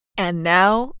And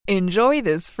now, enjoy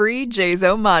this free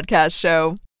JZO Modcast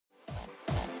show.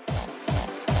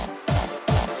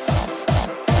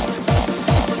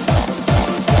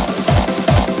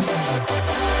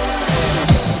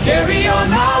 Carry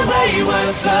on my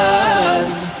wayward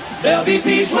son. There'll be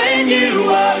peace when you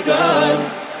are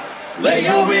done. Lay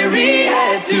your weary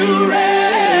head to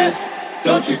rest.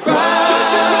 Don't you cry.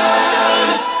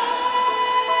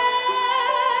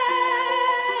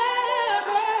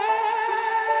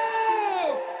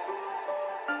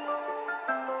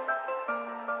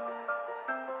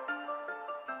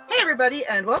 Hey everybody,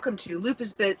 and welcome to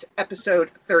Lupa's Bits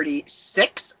episode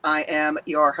 36. I am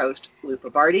your host, Lupa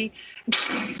Barty. Look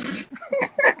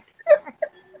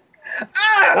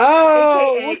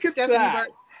at that.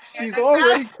 She's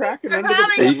already cracking under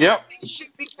the... Yep.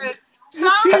 Because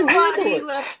somebody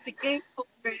left the game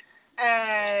open,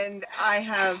 and I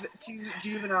have two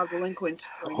juvenile delinquents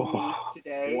joining me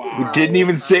today. Wow. We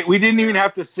didn't even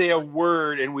have to say a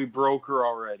word, and we broke her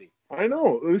already. I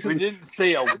know. We didn't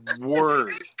say a word.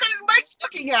 It's because Mike's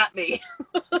looking at me.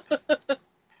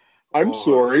 I'm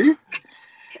sorry.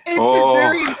 It's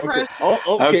very impressive.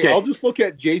 Okay, I'll just look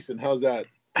at Jason. How's that?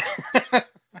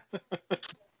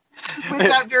 With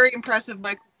that very impressive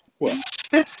Mike. Well,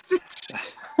 Dude,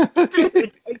 I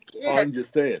can't. I'm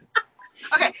just saying.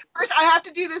 Okay, first I have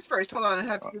to do this first. Hold on, I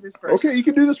have to do this first. Okay, you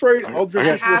can do this right. I'll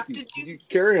drink have with to you. do You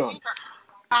carry on.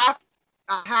 I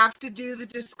have to do the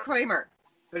disclaimer.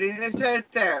 Putting this out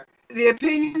there. The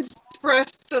opinions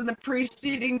expressed on the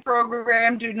preceding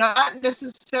program do not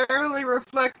necessarily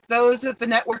reflect those of the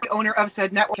network owner of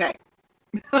said network. Okay.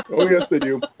 Oh, yes, they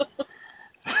do.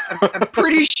 I'm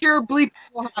pretty sure Bleep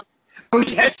will have. Oh,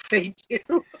 yes, they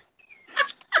do.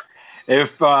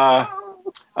 If they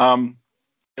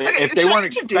weren't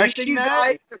expecting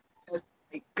that,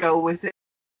 go with it.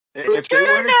 If they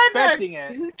weren't expecting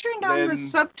it, who turned on the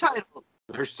subtitles?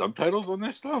 There's subtitles on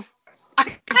this stuff?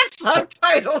 I got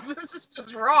subtitles. This is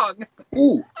just wrong.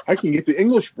 Ooh, I can get the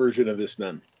English version of this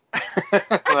then.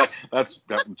 That's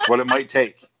what it might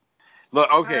take.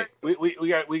 Look, okay, we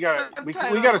got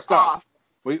to stop.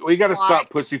 We got to stop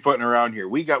pussyfooting around here.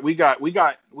 We got words. We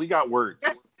don't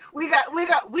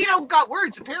got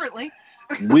words apparently.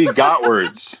 We got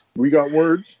words. We got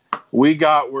words. We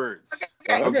got words.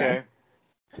 Okay.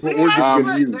 What words are you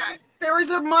gonna use? There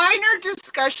was a minor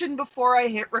discussion before I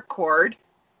hit record,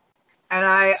 and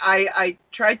I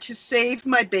tried to save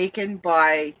my bacon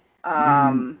by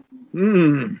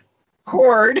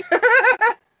cord.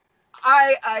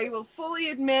 I will fully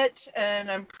admit,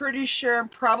 and I'm pretty sure I'm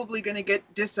probably going to get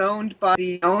disowned by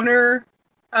the owner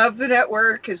of the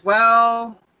network as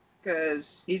well,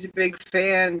 because he's a big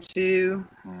fan too.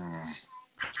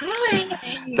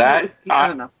 That I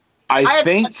don't know. I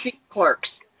think have seen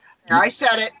Clerks. I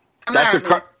said it.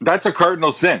 That's a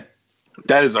cardinal sin.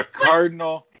 That is a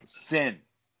cardinal sin.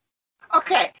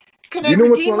 Okay. Can you I know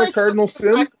what's redeem not a cardinal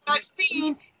sin? I've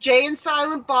seen Jay and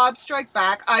Silent Bob Strike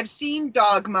Back. I've seen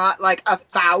Dogma like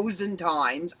 1,000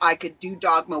 times. I could do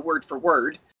Dogma word for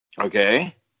word.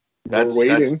 Okay. We're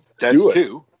waiting. That's do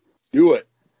two. Do it.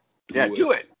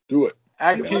 Do it. Do it.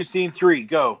 Act 2, Scene 3,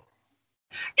 go.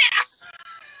 Yeah.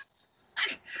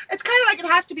 It's kind of like it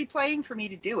has to be playing for me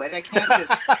to do it. I can't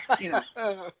just,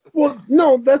 Well,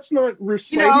 no, that's not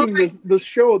reciting the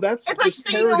show. That's like just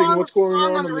parroting what's going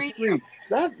on the screen.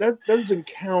 That doesn't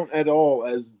count at all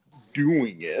as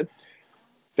doing it.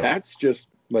 That's just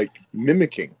like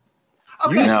mimicking.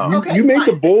 Okay, you make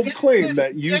a bold claim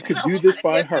that you could do this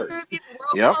by heart. The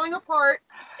world's falling apart.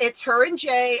 It's her and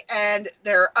Jay, and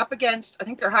they're up against, I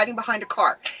think they're hiding behind a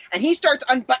car. And he starts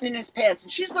unbuttoning his pants,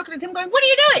 and she's looking at him going, "What are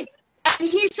you doing?" And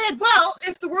he said, "Well,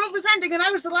 if the world was ending and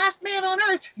I was the last man on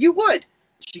earth, you would."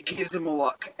 She gives him a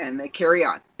look, and they carry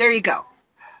on. There you go.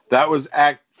 That was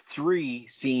Act 3,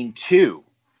 Scene 2.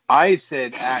 I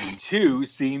said Act 2,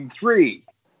 Scene 3.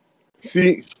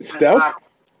 See, Steph,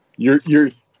 you're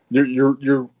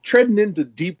treading into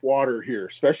deep water here,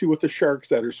 especially with the sharks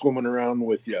that are swimming around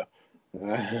with you. Oh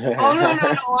no!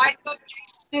 I thought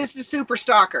Jason is the super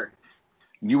stalker.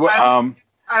 I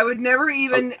would never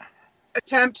even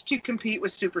attempt to compete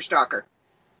with Super Stalker.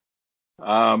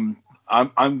 I'm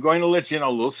going to let you in a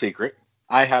little secret.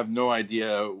 I have no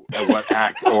idea what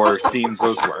act or scenes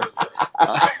those were.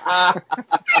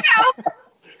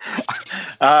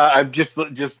 I'm just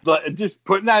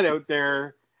putting that out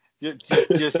there,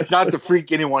 just not to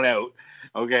freak anyone out.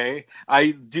 Okay,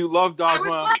 I do love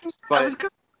Dogma, I was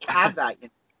going to have that.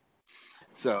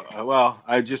 So,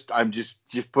 I'm just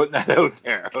putting that out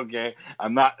there. Okay,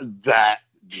 I'm not that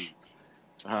deep.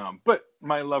 But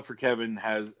my love for Kevin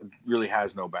really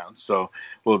has no bounds. So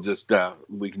we'll just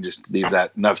we can just leave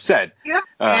that. Enough said. Yep.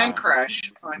 And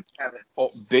crush on Kevin. Oh,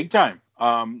 big time.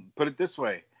 Put it this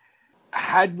way: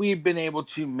 had we been able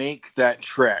to make that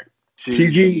trek to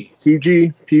PG.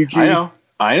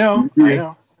 I know.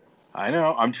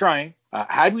 I'm trying.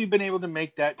 Had we been able to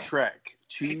make that trek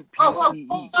to PCE?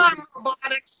 Hold on,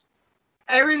 robotics.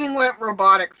 Everything went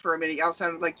robotic for a minute. Y'all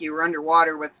sounded like you were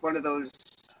underwater with one of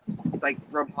those, like,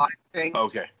 robotic things.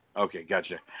 Okay,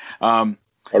 gotcha. A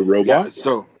robot? Yeah,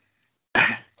 so,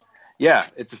 yeah,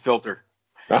 it's a filter.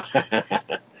 Had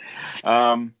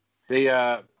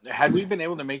we been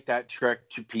able to make that trek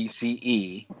to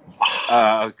PCE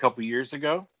a couple years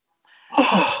ago,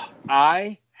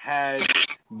 I had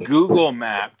Google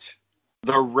mapped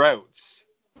the routes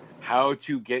how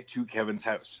to get to Kevin's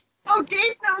house. Oh,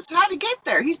 Dave knows how to get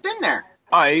there. He's been there.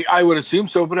 I would assume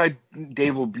so, but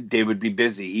Dave would be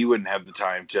busy. He wouldn't have the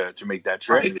time to make that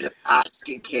trek. Just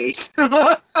in case.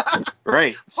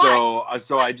 Right. So I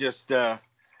just I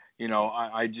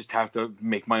just have to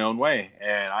make my own way,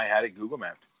 and I had it Google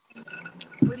mapped.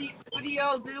 What do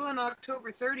y'all do on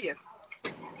October 30th?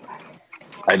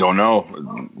 I don't know.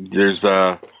 There's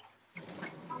an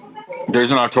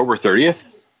October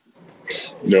 30th.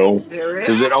 No.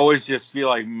 Does it always just feel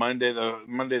like Monday the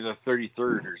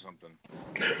 33rd or something?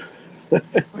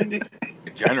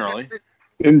 Generally.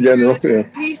 In general, yeah.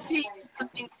 PC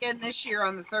something again this year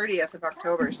on the 30th of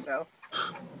October, so.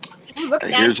 Look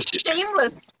at that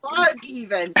shameless plug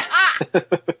even.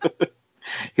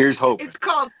 Here's hope. It's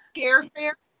called Scare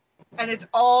Fair, and it's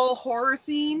all horror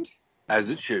themed. As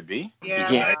it should be.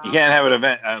 Yeah. You can't have an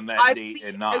event on that date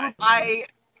and not.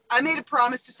 I made a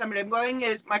promise to somebody.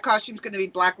 My costume's going to be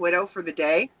Black Widow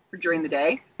during the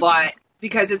day, but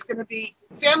because it's going to be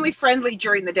family friendly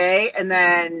during the day and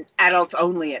then adults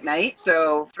only at night.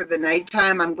 So for the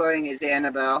nighttime, I'm going as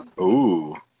Annabelle.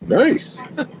 Ooh, nice.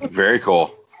 Very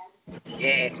cool.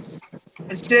 Yeah.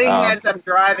 And seeing as I'm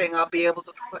driving, I'll be able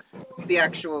to put the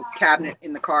actual cabinet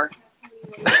in the car.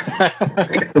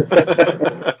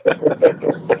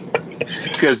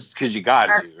 Because you got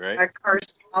to, right? My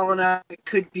car's small enough; it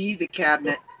could be the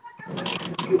cabinet.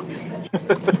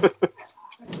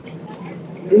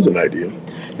 Here's an idea.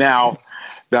 Now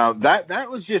that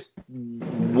was just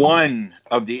one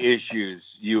of the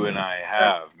issues you and I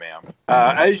have, ma'am.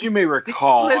 As you may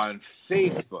recall on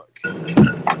Facebook,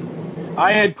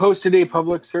 I had posted a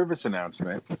public service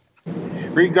announcement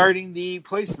regarding the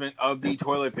placement of the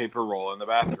toilet paper roll in the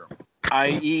bathroom,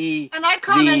 i.e. And I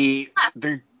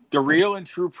commented the real and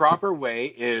true proper way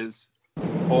is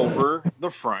over the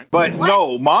front. But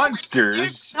no, monsters.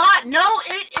 It's not. No,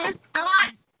 it is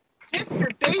not.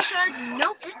 Mr. Bayshard,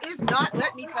 no, it is not.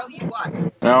 Let me tell you what.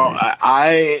 No,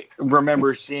 I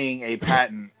remember seeing a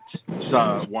patent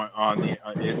on the.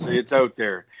 It's out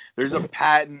there. There's a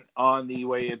patent on the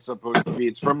way it's supposed to be.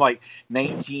 It's from like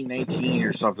 1919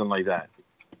 or something like that.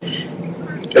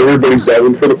 Everybody's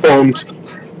diving for the phones.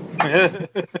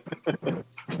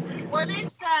 What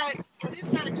is that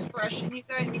expression you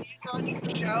guys use on your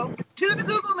show? To the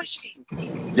Google machine.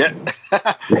 Yeah.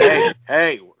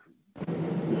 hey.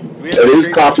 It is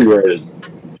copyrighted.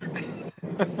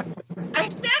 I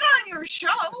said on your show.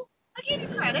 I give you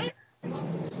credit. No.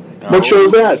 What show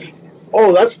is that?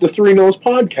 Oh, that's the Three Nose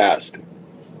Podcast.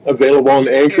 Available on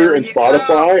Anchor and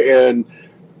Spotify and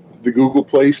the Google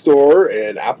Play Store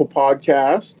and Apple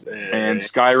Podcasts and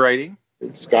Skywriting.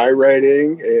 And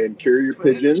Skywriting and Carrier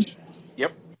Pigeon.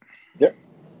 Yep.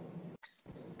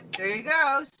 There you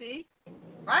go. See?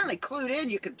 Finally clued in.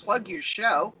 You could plug your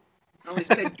show. I only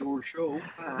said your show.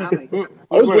 I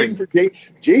was waiting for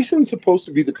Jason's supposed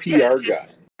to be the PR guy.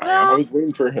 I was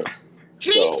waiting for him.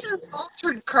 Jason's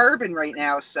altered carbon right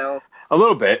now, so. A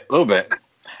little bit.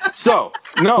 So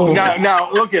no,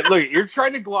 now look at you're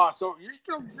trying to gloss over. You're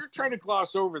trying to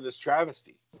gloss over this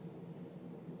travesty.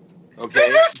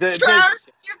 Okay.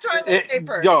 Travesty of toilet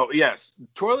paper. Yes,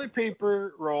 toilet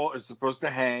paper roll is supposed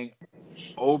to hang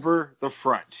over the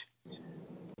front.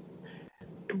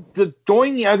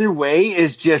 Going the other way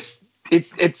is just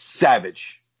it's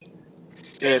savage.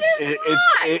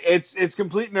 It's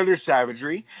complete and utter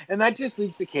savagery, and that just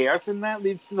leads to chaos, and that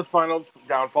leads to the final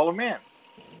downfall of man.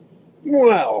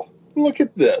 Well, look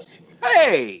at this.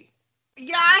 Hey.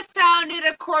 Yeah, I found it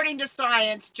according to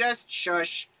science. Just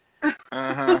shush.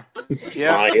 Yeah.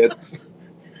 Science.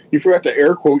 You forgot to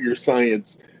air quote your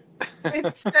science.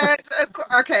 It's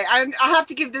okay. I'll have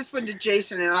to give this one to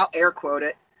Jason, and I'll air quote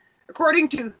it. According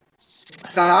to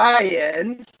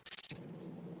science,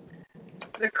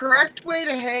 the correct way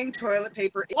to hang toilet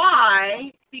paper is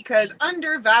why? Because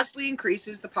under vastly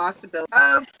increases the possibility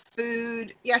of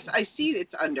food. Yes, I see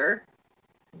it's under.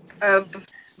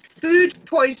 Food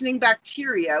poisoning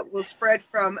bacteria will spread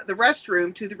from the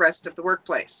restroom to the rest of the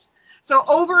workplace. So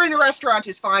over in a restaurant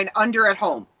is fine, under at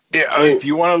home. Yeah, if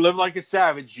you want to live like a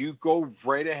savage, you go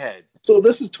right ahead. So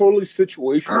this is totally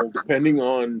situational, depending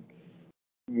on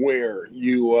where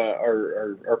you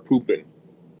are pooping.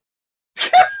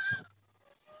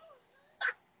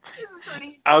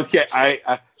 Okay,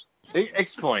 I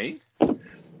explain.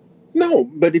 No,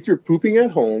 but if you're pooping at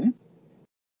home,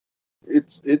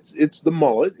 it's the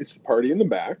mullet. It's the party in the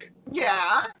back.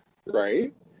 Yeah.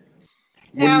 Right.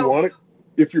 Now,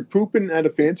 if you're pooping at a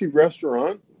fancy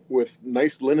restaurant with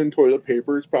nice linen toilet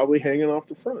paper, it's probably hanging off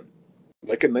the front,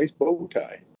 like a nice bow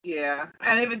tie. Yeah,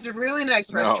 and if it's a really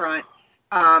nice restaurant,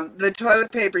 the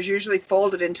toilet paper is usually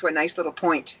folded into a nice little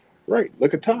point. Right,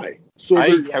 like a tie. So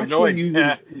I have no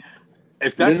idea.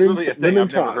 If that's really a thing,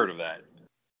 I've never heard of that.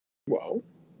 Well,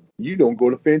 you don't go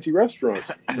to fancy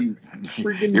restaurants. You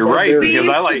freaking You're right. We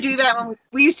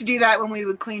used to do that when we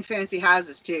would clean fancy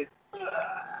houses too.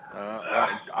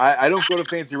 I don't go to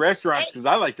fancy restaurants because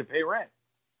I like to pay rent.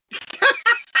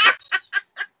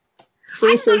 So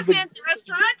I says go to fancy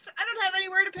restaurants. I don't have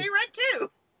anywhere to pay rent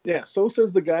too. Yeah, so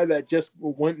says the guy that just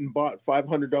went and bought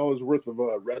 $500 worth of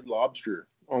Red Lobster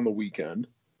on the weekend.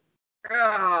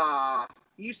 Oh,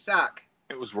 you suck.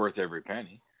 It was worth every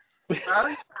penny.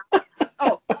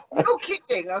 Oh, no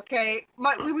kidding. Okay,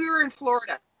 we were in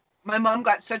Florida. My mom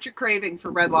got such a craving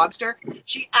for Red Lobster.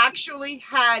 She actually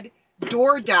had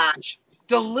DoorDash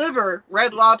deliver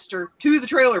Red Lobster to the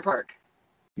trailer park.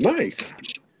 Nice.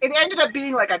 It ended up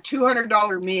being like a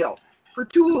 $200 meal for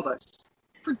two of us.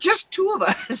 For just two of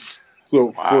us.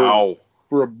 So wow.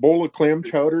 For a bowl of clam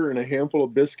chowder and a handful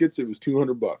of biscuits, it was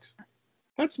 $200.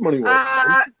 That's money well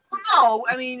spent. No,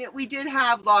 I mean, we did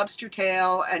have lobster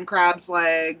tail and crab's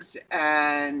legs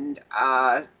and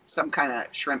some kind of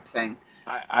shrimp thing.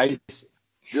 I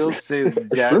still say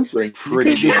that's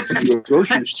pretty good. To a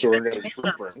grocery store and get a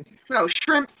shrimp ring. No,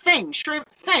 shrimp thing.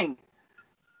 It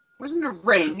wasn't a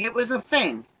ring. It was a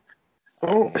thing.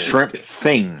 Oh, shrimp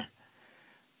thing.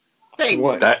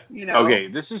 What? That, okay,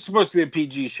 this is supposed to be a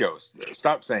PG show.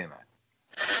 Stop saying that.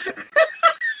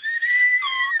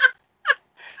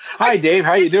 Hi, Dave.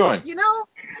 How you doing? You know,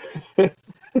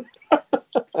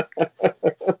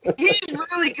 he's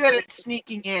really good at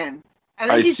sneaking in. I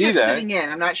think he's just sitting in.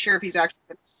 I'm not sure if he's actually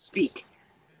going to speak.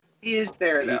 He is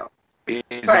there, though. He's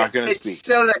not going to speak.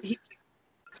 So that he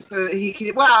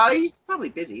can. Well, he's probably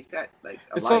busy. He's got like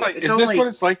a life. Is this what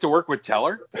it's like to work with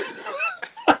Teller? That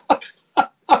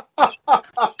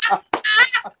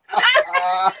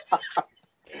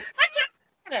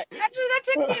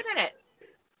took me a minute.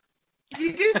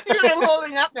 You do see what I'm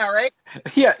holding up now, right?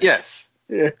 Yeah. Yes.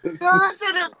 Yeah. Those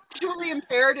that are visually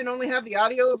impaired and only have the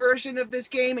audio version of this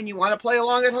game, and you want to play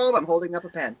along at home, I'm holding up a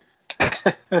pen.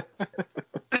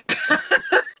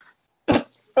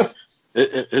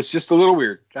 It's just a little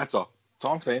weird. That's all. That's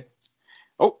all I'm saying.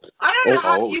 Oh. I don't know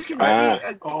how you can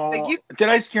see. Did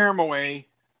I scare him away?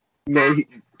 No,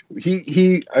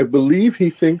 he. I believe he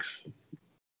thinks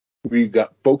we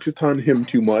got focused on him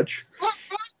too much.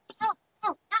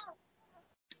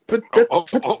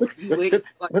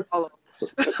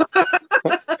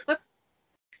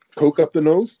 Coke up the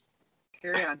nose?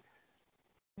 Carry on.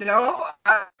 No,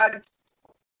 I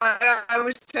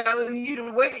was telling you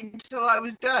to wait until I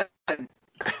was done.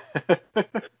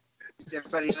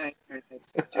 Everybody's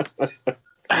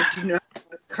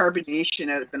carbonation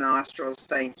out of the nostrils.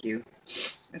 Thank you.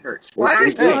 It hurts. Why do I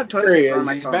still have toilet paper on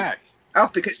my phone? Back. Oh,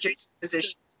 because Jason has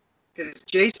issues. Because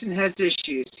Jason has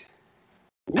issues.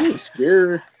 Ooh,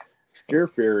 scare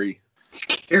fairy.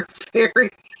 Scare fairy.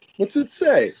 What's it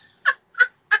say?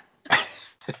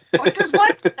 What does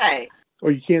what say? Oh,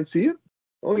 you can't see it?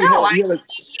 Oh, no, I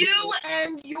see you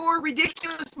and your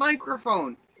ridiculous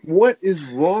microphone. What is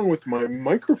wrong with my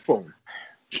microphone?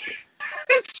 It's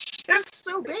just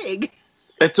so big.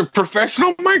 It's a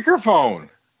professional microphone.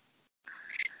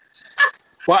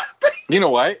 What? You know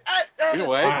what? You know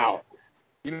what? Wow.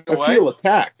 You know what? I feel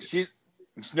attacked. She's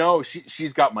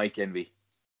got mic envy.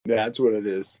 That's what it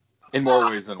is. In more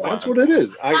ways than one. That's what it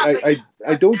is. I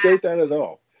don't doubt that at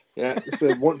all. Yeah.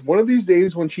 So one of these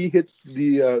days when she hits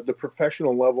the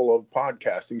professional level of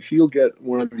podcasting, she'll get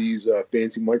one of these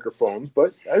fancy microphones.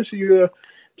 But as she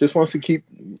just wants to keep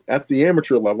at the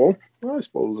amateur level, well, I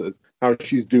suppose that's how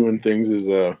she's doing things is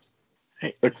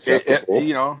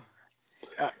acceptable.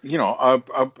 A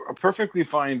perfectly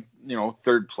fine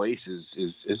third place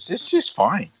is it's just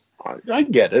fine. I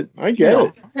get it.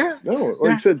 Yeah. No,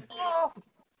 like I said.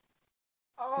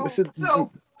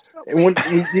 So when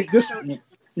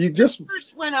you just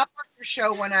first went up your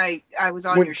show when I was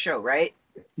on When- your show, right?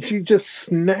 She's just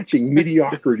snatching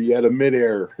mediocrity out of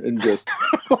midair and just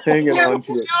hanging Yeah, on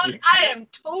to it. John, I am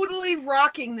totally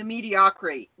rocking the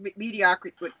mediocrity,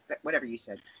 whatever you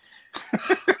said.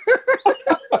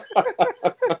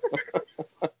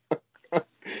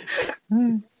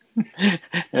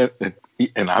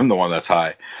 And I'm the one that's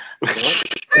high.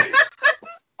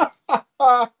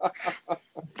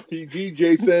 PG,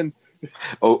 Jason.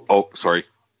 Oh, sorry.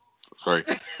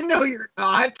 No, you're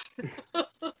not.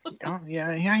 Oh,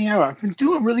 yeah. I've been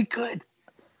doing really good.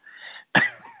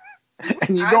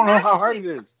 And you don't know how hard it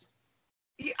is.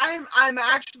 I'm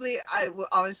actually, I will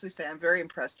honestly say, I'm very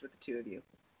impressed with the two of you.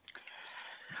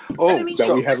 Oh, I mean, That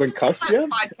so, we haven't cussed yet?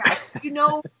 Podcast,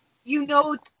 you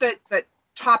know that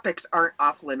topics aren't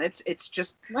off limits. It's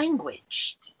just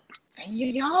language. And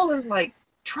y'all are like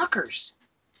truckers.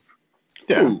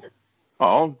 yeah. Ooh,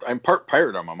 Oh, I'm part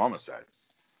pirate on my mama's side.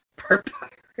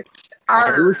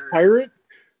 Irish pirate?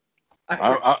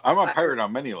 I'm a pirate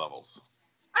on many levels.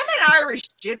 I'm an Irish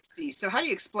gypsy, so how do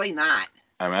you explain that?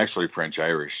 I'm actually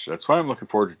French-Irish. That's why I'm looking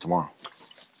forward to tomorrow.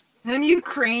 I'm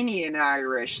Ukrainian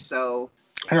Irish, so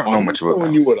I don't know much about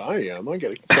telling that. you what I am. I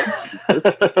got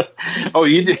to. Oh,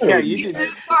 you did? Yeah, you did.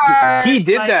 He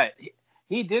did Like, that.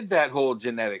 He did that whole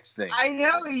genetics thing. I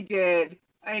know he did.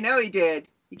 You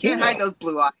can't Yeah. hide those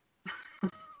blue eyes.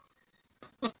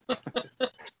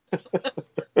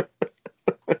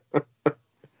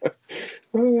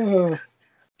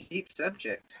 Deep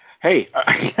subject. Hey, are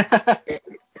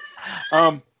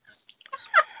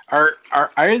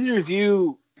either of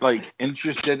you like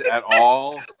interested at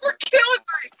all? We're killing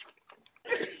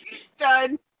Mike. He's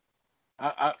done.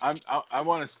 I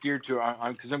want to steer to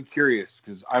because I'm curious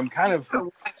because I'm kind of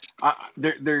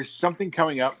there's something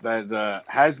coming up that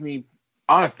has me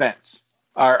on a fence.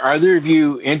 Are either of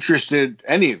you interested?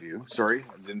 Any of you? Sorry,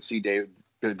 I didn't see Dave.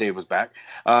 Dave was back.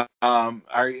 Are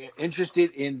you interested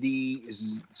in the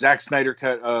Zack Snyder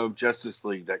cut of Justice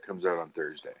League that comes out on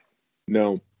Thursday?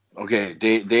 No. Okay,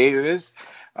 Dave is.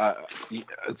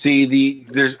 See,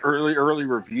 there's early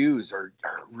reviews are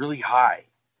really high.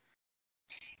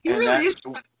 He And really that- is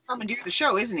trying to commandeer the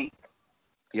show, isn't he?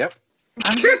 Yep.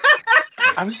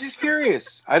 I was just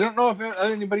curious. I don't know if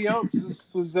anybody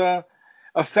else was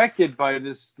affected by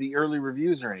the early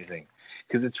reviews or anything,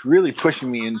 because it's really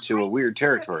pushing me into a weird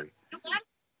territory.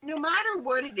 No matter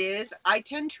what it is, I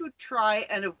tend to try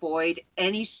and avoid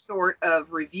any sort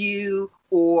of review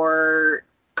or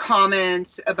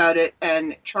comments about it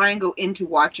and try and go into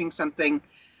watching something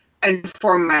and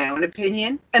form my own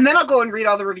opinion. And then I'll go and read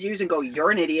all the reviews and go,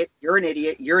 you're an idiot, you're an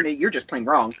idiot, you're just plain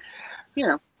wrong. You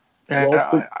know.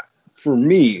 Well, for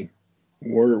me,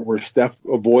 where Steph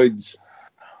avoids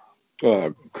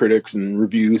critics and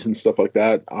reviews and stuff like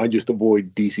that, I just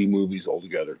avoid DC movies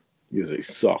altogether because they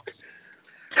suck.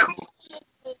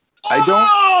 I don't.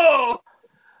 Oh!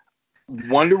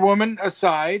 Wonder Woman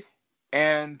aside,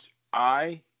 and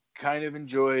I kind of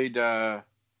enjoyed. I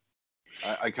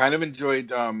kind of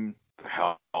enjoyed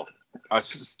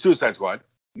Suicide Squad.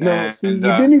 No, see, you And,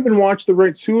 didn't even watch the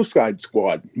right Suicide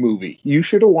Squad movie. You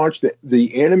should have watched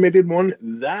the animated one.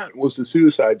 That was the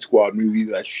Suicide Squad movie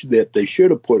that they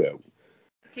should have put out.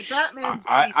 Okay, Batman's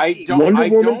I DC. don't. Wonder I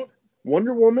Woman? don't.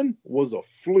 Wonder Woman was a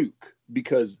fluke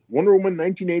because Wonder Woman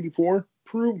 1984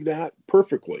 proved that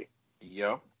perfectly.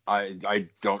 Yep. I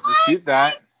don't dispute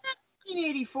that.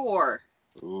 1984.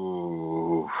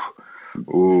 Ooh.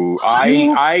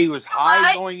 I was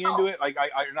high going into it. Like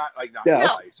I'm not Yeah.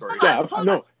 high, sorry. Yeah,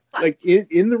 no, like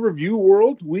in the review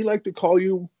world, we like to call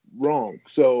you wrong.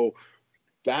 So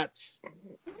that's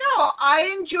No,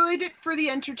 I enjoyed it for the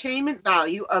entertainment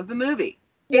value of the movie.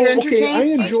 It well, okay. I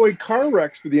entertained me. enjoy car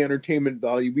wrecks for the entertainment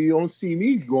value, but you don't see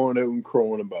me going out and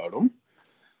crowing about them.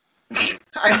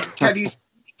 Have you seen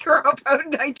her about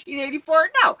 1984?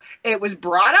 No, it was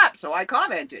brought up, so I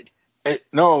commented.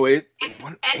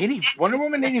 Wonder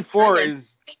Woman 84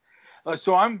 is.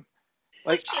 So I'm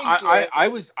like I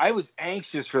was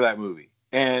anxious for that movie,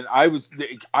 and I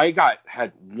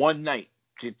had one night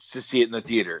to see it in the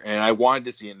theater, and I wanted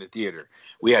to see it in the theater.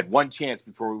 We had one chance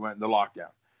before we went into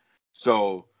lockdown,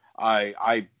 so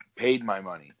I paid my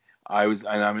money.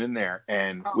 I'm in there,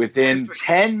 and within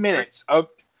 10 minutes of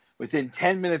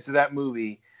that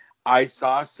movie, I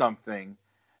saw something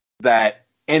that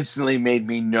instantly made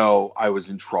me know I was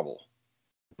in trouble.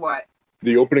 What?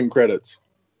 The opening credits.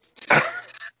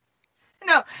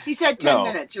 No, he said 10 No.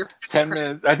 minutes. You're 10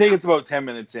 minutes. I think it's about 10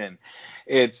 minutes in.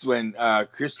 It's when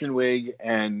Kristen Wiig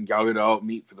and Gal Gadot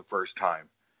meet for the first time.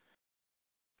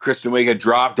 Kristen Wiig had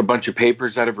dropped a bunch of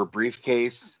papers out of her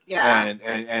briefcase, Yeah.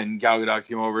 and Gal Gadot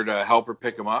came over to help her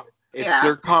pick them up. It's Yeah.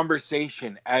 their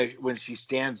conversation as when she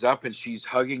stands up and she's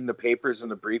hugging the papers in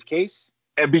the briefcase.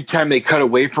 Every time they cut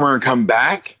away from her and come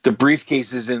back, the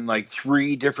briefcase is in like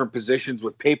 3 different positions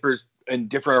with papers in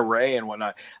different array and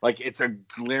whatnot. Like, it's a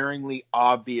glaringly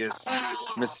obvious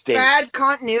mistake. Bad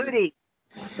continuity.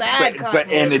 Bad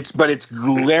continuity. But it's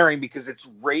glaring because it's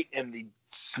right in the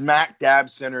smack dab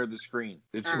center of the screen.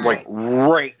 It's All like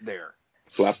right there.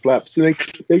 Flap, flap, snake,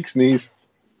 fake sneeze.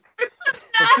 It's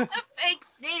not a fake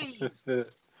sneeze.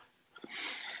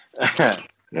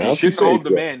 You shouldn't hold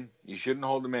them in. You shouldn't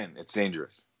hold them in. It's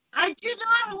dangerous. I did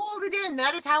not hold it in.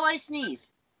 That is how I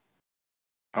sneeze.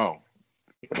 Oh.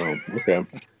 Oh, okay.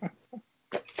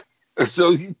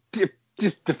 So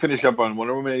just to finish up on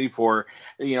Wonder Woman 84,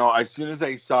 as soon as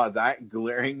I saw that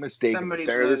glaring mistake in the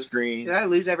center of the screen, did I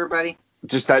lose everybody?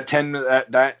 Just that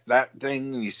that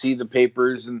thing, and you see the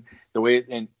papers and the way,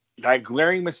 and that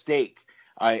glaring mistake,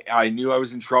 I knew I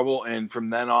was in trouble, and from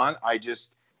then on,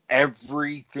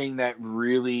 everything that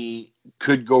really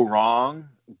could go wrong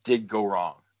did go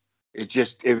wrong. It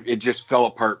just fell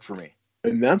apart for me.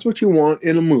 And that's what you want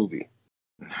in a movie.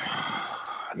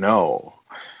 No.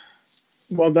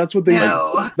 Well, that's what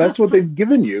they've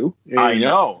given you. I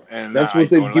know, and that's what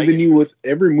they've given you with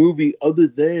every movie other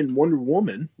than Wonder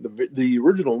Woman, the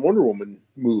original Wonder Woman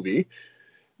movie.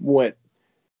 The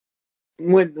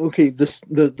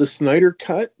Snyder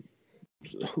cut,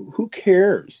 who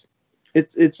cares?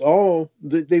 It's all,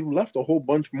 they've left a whole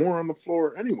bunch more on the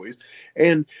floor anyways.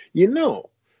 And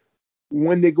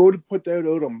when they go to put that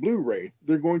out on Blu-ray,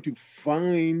 they're going to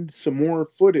find some more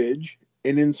footage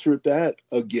and insert that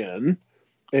again.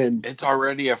 And it's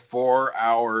already a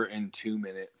 4-hour and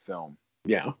 2-minute film.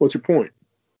 Yeah. What's your point?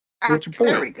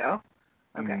 There we go.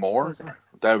 Okay. More?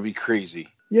 That would be crazy.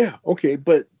 Yeah. Okay.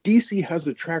 But DC has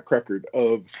a track record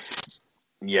of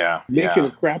making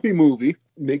a crappy movie,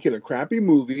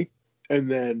 and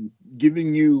then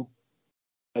giving you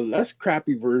a less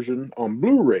crappy version on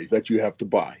Blu-ray that you have to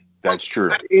buy. That's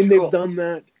true. And they've done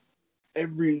that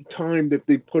every time that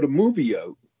they put a movie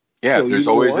out. Yeah, so there's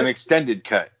always an extended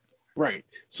cut. Right.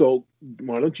 So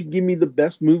why don't you give me the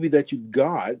best movie that you've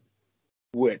got,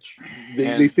 which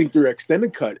they think their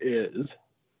extended cut is,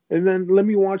 and then let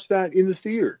me watch that in the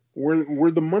theater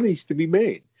where the money's to be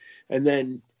made. And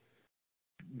then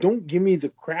don't give me the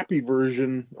crappy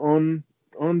version on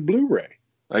Blu-ray.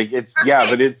 Like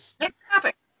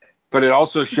but it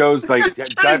also shows like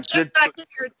that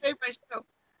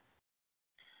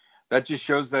just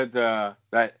shows that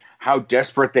how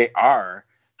desperate they are,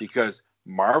 because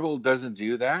Marvel doesn't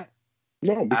do that.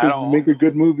 No, because they make a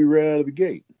good movie right out of the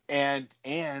gate. And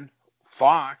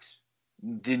Fox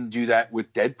didn't do that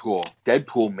with Deadpool.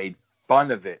 Deadpool made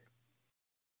fun of it.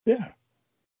 Yeah.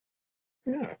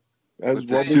 Yeah. As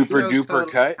well, the super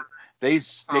duper cut. They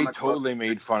totally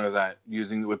made fun of that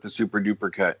with the super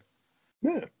duper cut.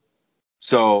 Yeah.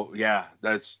 So yeah,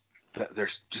 they're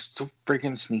just so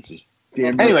freaking sneaky.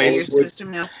 Anyways,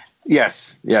 system now.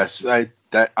 Yes. I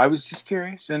was just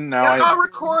curious, and now I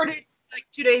recorded like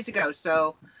 2 days ago,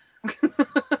 so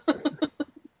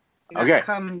okay.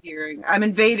 Commandeering.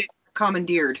 I'm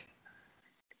commandeered.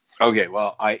 Okay,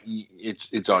 well,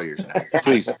 it's all yours now.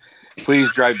 Please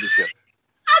drive the ship.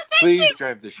 Please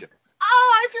drive the ship.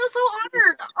 Oh, I feel so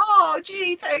honored. Oh,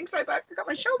 gee, thanks. I got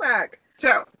my show back.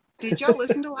 So, did y'all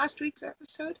listen to last week's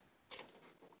episode?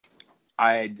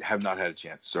 I have not had a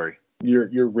chance. Sorry.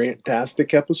 Your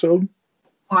Rantastic episode?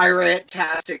 My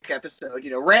Rantastic episode.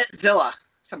 Rantzilla.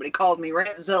 Somebody called me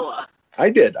Rantzilla. I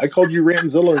did. I called you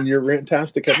Rantzilla in your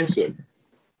Rantastic episode.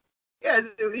 Yes,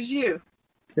 it was you.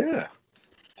 Yeah.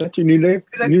 That's your new name?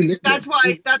 That's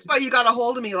why you got a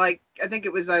hold of me. Like, I think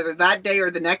it was either that day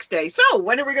or the next day. So,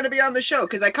 when are we going to be on the show?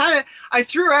 Because I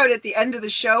threw out at the end of the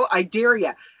show, I dare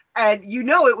ya. And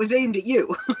it was aimed at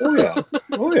you.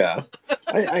 Oh yeah.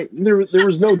 There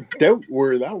was no doubt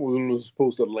where that one was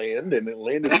supposed to land, and it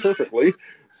landed perfectly.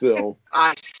 So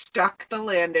I stuck the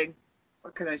landing.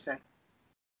 What can I say?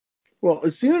 Well,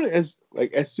 as soon as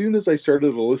I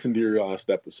started to listen to your last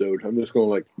episode, I'm just going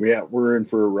like, yeah, we're in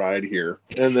for a ride here,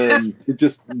 and then it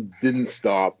just didn't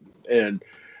stop. And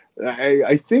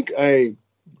I think as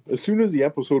soon as the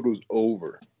episode was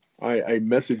over, I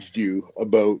messaged you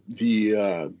about the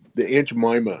Aunt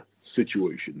Jemima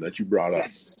situation that you brought up,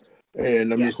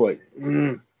 and I'm just like,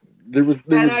 I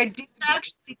did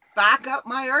actually back up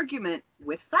my argument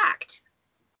with fact,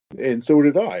 and so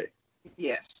did I.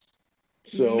 Yes.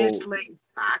 So mislaid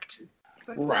fact,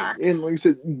 but right, fact. and like I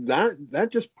said, that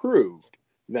just proved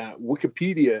that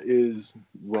Wikipedia is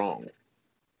wrong.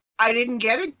 I didn't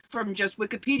get it from just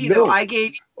Wikipedia, though. I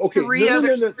gave you three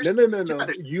others. No.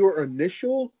 Your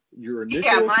initial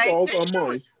assault on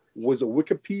mine was a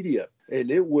Wikipedia,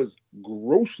 and it was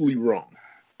grossly wrong.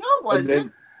 No, it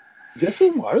wasn't. Yes,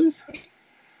 it was.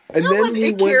 And then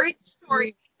it carried the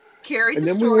story. And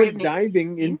then we went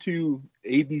diving into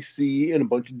ABC and a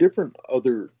bunch of different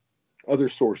other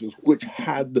sources, which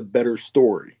had the better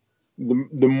story,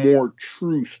 the more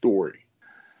true story.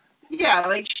 Yeah,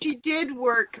 like she did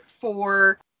work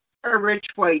for a rich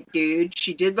white dude.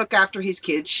 She did look after his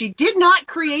kids. She did not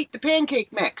create the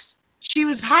pancake mix. She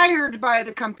was hired by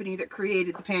the company that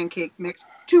created the pancake mix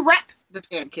to rep the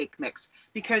pancake mix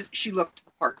because she looked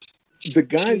the part. The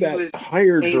guy that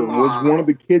hired her was one of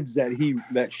the kids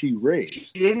that she raised.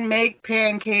 She didn't make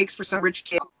pancakes for some rich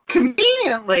kid.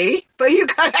 Conveniently, but you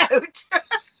got out.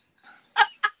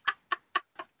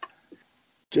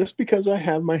 Just because I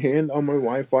have my hand on my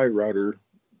Wi-Fi router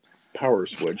power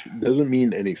switch doesn't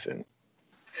mean anything.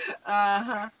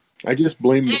 Uh-huh. I just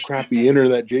blame the crappy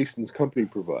internet Jason's company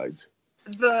provides.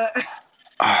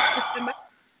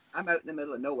 I'm out in the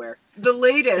middle of nowhere. The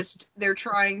latest, they're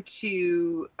trying to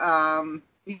you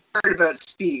heard about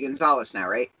Speedy Gonzalez now,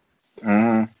 right?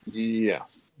 Yeah.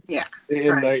 Yeah.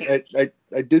 And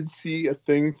I did see a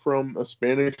thing from a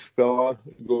Spanish fella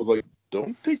who goes like,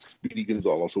 don't take Speedy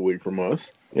Gonzalez away from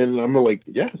us. And I'm like,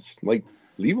 yes, like,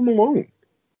 leave him alone.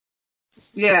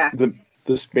 Yeah.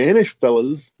 The Spanish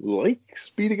fellas like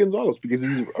Speedy Gonzalez because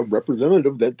he's a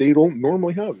representative that they don't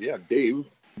normally have. Yeah, Dave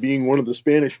being one of the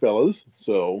Spanish fellas.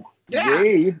 So,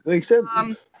 yay. Like I said,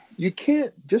 you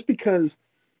can't, just because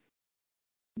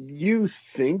you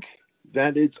think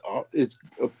that it's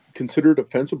considered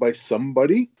offensive by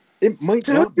somebody, it might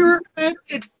not be.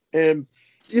 And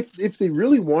if they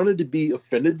really wanted to be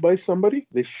offended by somebody,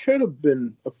 they should have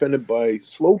been offended by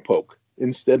Slowpoke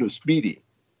instead of Speedy.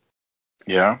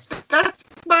 Yeah. That's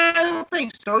my whole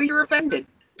thing. So you're offended.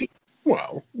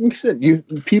 Well, like I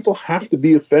said, people have to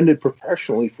be offended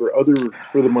professionally for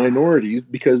the minorities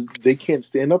because they can't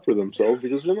stand up for themselves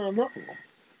because they're not enough of them.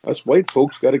 Us white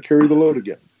folks got to carry the load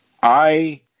again.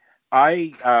 I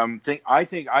think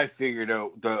I figured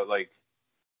out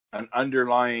an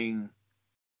underlying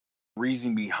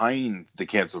reason behind the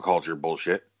cancel culture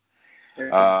bullshit. When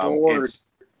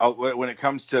it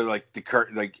comes to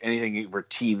anything for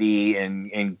TV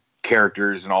and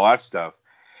characters and all that stuff,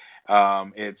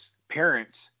 it's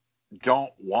parents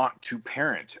don't want to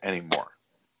parent anymore.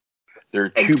 They're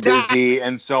too busy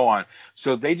and so on.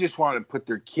 So they just want to put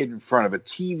their kid in front of a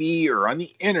TV or on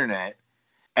the internet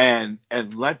and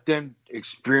let them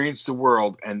experience the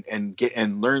world and get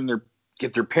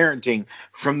their parenting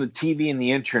from the TV and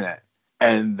the internet.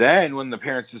 And then when the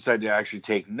parents decide to actually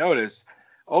take notice,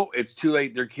 it's too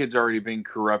late. Their kid's already been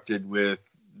corrupted with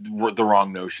the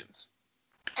wrong notions.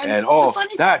 And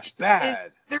that's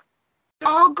bad. They're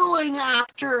all going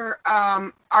after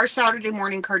our Saturday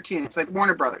morning cartoons, like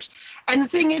Warner Brothers. And the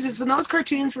thing is when those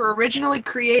cartoons were originally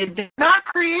created, they're not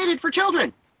created for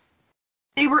children.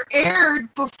 They were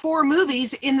aired before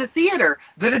movies in the theater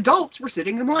that adults were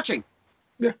sitting and watching.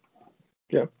 Yeah.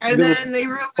 Yeah. And then they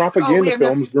realized propaganda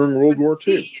films during World War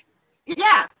II.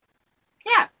 Yeah.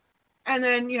 Yeah. And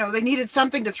then, they needed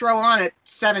something to throw on at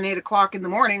 7, 8 o'clock in the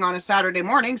morning on a Saturday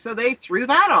morning, so they threw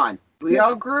that on. We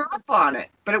all grew up on it.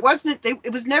 But it was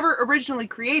never originally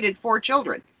created for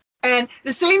children. And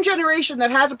the same generation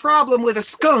that has a problem with a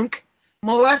skunk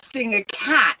molesting a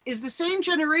cat is the same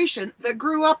generation that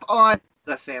grew up on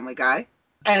The Family Guy.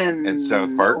 And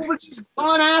South Park. Nobody's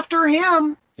gone after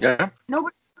him. Yeah.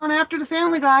 Nobody's gone after The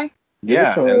Family Guy.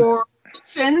 Yeah. Or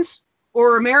Simpsons.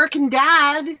 Or American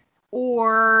Dad.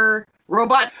 Or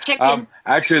Robot Chicken.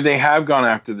 Actually, they have gone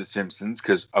after The Simpsons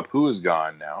because Apu is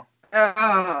gone now.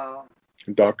 Oh.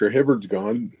 Dr. Hibbard's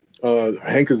gone.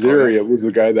 Hank Azaria was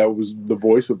the guy that was the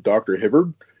voice of Dr.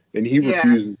 Hibbard, and he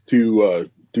refuses to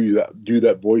do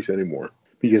that voice anymore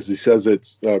because he says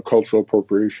it's cultural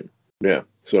appropriation. Yeah,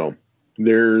 so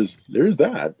there's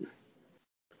that.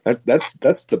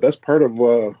 That's the best part of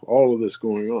all of this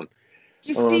going on.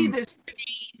 You see this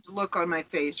pained look on my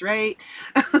face, right?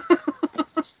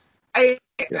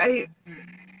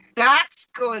 That's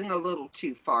going a little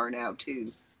too far now too.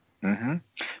 Mm-hmm.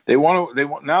 They want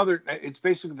now. It's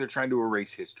basically they're trying to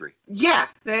erase history. Yeah,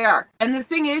 they are. And the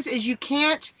thing is you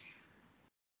can't.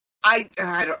 I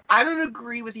don't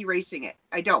agree with erasing it.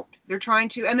 I don't. They're trying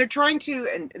to,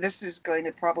 and this is going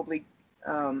to probably.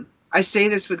 I say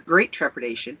this with great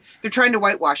trepidation. They're trying to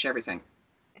whitewash everything.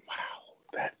 Wow,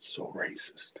 that's so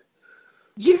racist.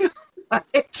 You know what?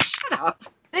 Shut up.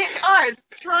 They are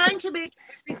trying to make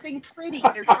everything pretty.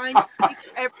 They're trying to make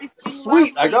everything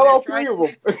sweet. I got all three of them.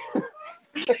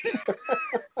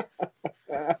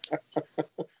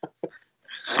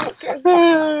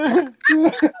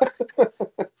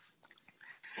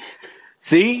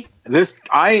 See this?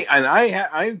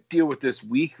 I deal with this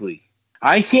weekly.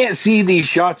 I can't see these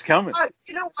shots coming.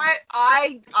 You know what?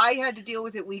 I had to deal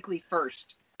with it weekly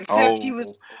first. Except he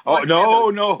was. Oh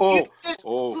no! You just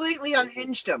completely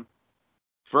unhinged him.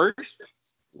 First,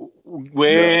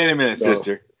 wait a minute,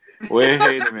 sister. Wait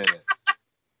a minute.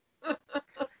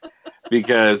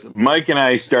 Because Mike and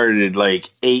I started like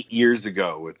 8 years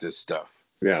ago with this stuff.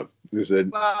 Yeah, they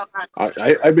said. Well,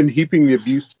 I've been heaping the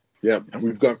abuse. Yeah,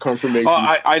 we've got confirmation.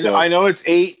 Oh, I know it's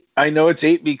 8. I know it's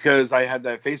 8 because I had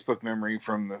that Facebook memory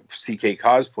from the CK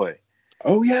cosplay.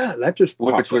 Oh yeah, that just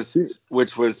which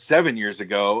was 7 years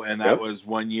ago, and that was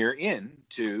 1 year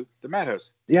into the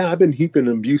Madhouse. Yeah, I've been heaping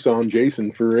abuse on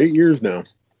Jason for 8 years now.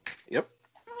 Yep.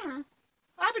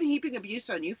 I've been heaping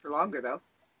abuse on you for longer though.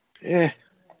 Yeah,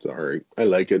 sorry, I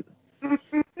like it.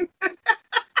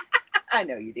 I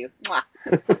know you do.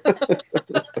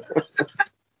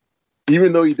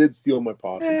 Even though you did steal my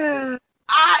posse.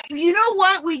 You know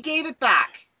what? We gave it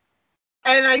back.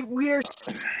 And we're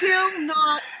still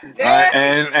not there.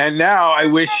 And now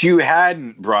I wish you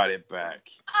hadn't brought it back.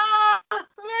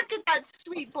 Look at that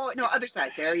sweet boy. No, other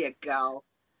side. There you go.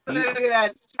 Look at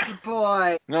that sweet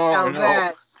boy.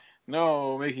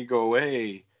 No, make it go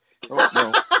away.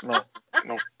 No,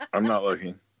 I'm not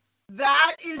looking.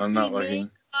 That is I'm not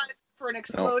looking for an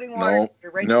exploding water.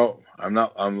 No, I'm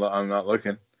not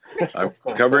looking. I'm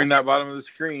covering that bottom of the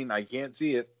screen. I can't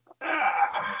see it.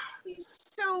 He's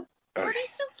so pretty,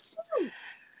 so cute.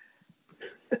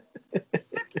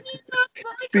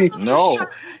 See, no.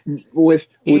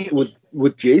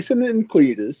 With Jason and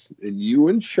Cletus and you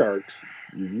and Sharks,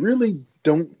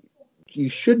 you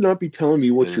should not be telling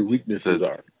me what your weaknesses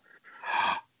are.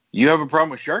 You have a problem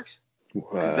with Sharks?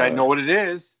 Because I know what it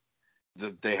is.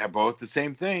 They have both the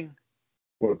same thing.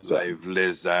 What's that?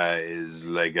 Lifeless eyes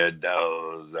like a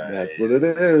doll's eyes. That's what it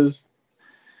is.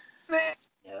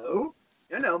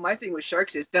 No, my thing with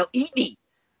sharks is they'll eat me.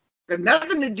 They have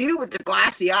nothing to do with the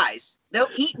glassy eyes. They'll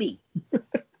eat me.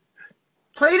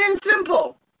 Plain and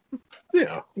simple.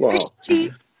 Yeah, well. Big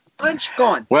teeth, punch,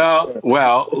 gone. Well,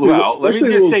 let me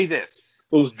just say this.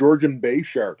 Those Georgian Bay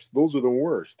sharks, those are the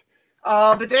worst.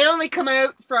 But they only come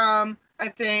out from, I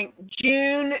think,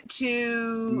 June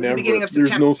to the beginning of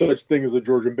September. There's no such thing as a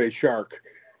Georgian Bay shark.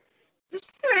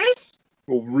 Yes, there is.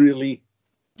 Well, really?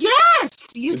 Yes!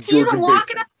 You see them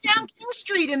walking up and down King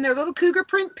Street in their little cougar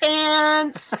print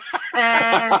pants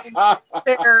and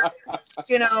their,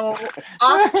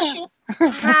 off-the-ship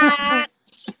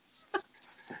hats.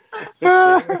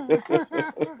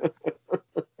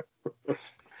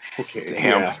 Okay.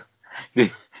 Damn. Yeah.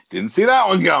 Didn't see that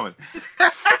one coming.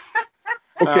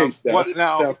 Okay,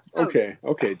 Steph.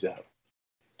 Okay, Jeff.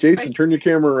 Jason, turn your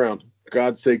camera around. For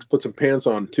God's sakes, put some pants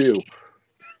on, too.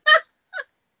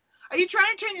 Are you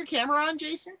trying to turn your camera on,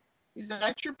 Jason? Is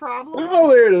that your problem? Oh,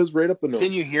 there it is, right up the nose.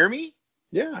 Can you hear me?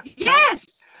 Yeah.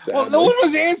 Yes! Well, no one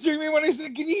was answering me when I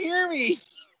said, can you hear me?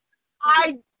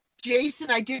 Jason,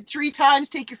 I did 3 times.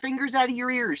 Take your fingers out of your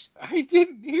ears. I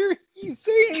didn't hear you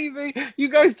say anything. You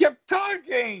guys kept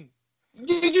talking.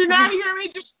 Did you not hear me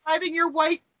describing your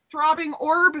white throbbing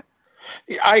orb?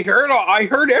 I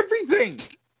heard everything.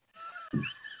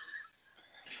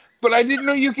 But I didn't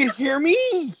know you could hear me.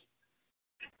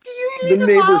 Do you hear the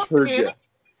neighbors heard you.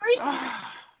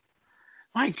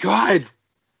 My God.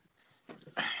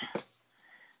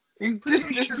 This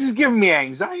is giving me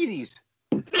anxieties.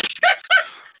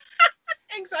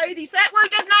 Anxieties. That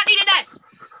word does not need an S.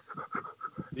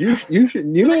 You should,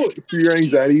 for your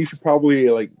anxiety, you should probably,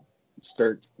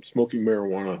 start smoking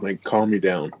marijuana, calm you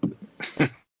down.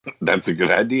 That's a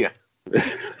good idea.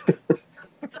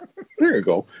 There you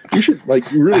go. You should,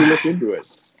 really look into it.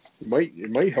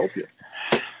 It might help you.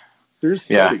 There's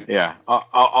study. Yeah.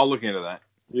 I'll look into that.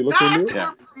 You look into it?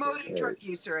 Not promoting drug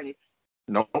use or anything.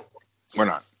 No, we're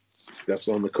not. Steps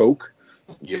on the coke.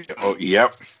 Yeah. Oh,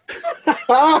 yep.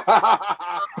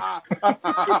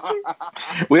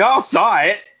 We all saw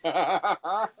it.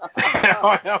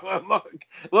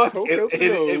 Look,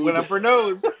 it went up her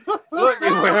nose. Look,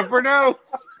 it went up her nose.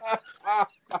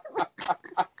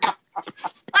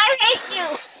 I hate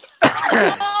you.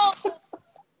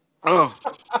 Oh.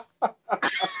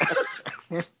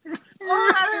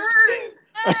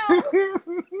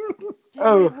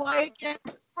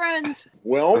 Friends.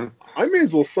 Well, I may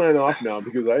as well sign off now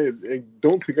because I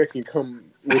don't think I can come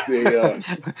with a.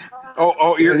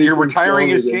 You're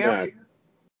retiring as champ?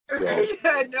 So.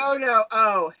 No.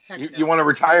 Oh, heck no. You want to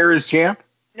retire as champ?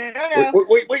 No.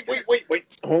 Wait.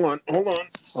 Hold on. Oh.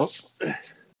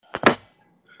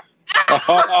 That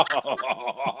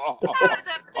was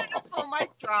a beautiful mic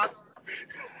drop.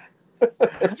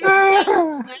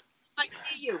 I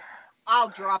see you. I'll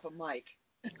drop a mic.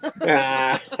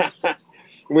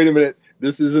 Wait a minute.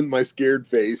 This isn't my scared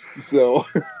face. So.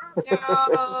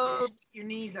 No, your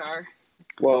knees are.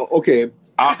 Well, okay.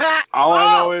 All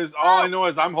I know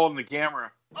is I'm holding the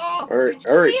camera. Oh, All right,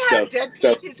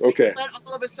 Steph. Okay.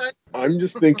 All of a sudden. I'm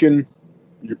just thinking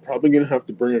you're probably going to have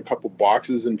to bring a couple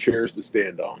boxes and chairs to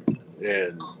stand on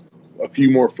and a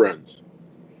few more friends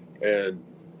and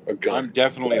a gun. I'm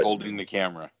definitely holding the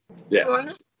camera. Yeah. You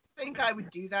honestly think I would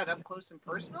do that up close and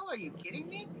personal? Are you kidding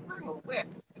me? Bring a whip.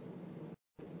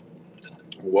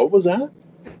 What was that?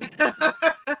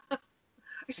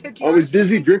 I said, I was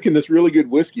busy drinking this really good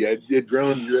whiskey. It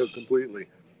drowned you out completely.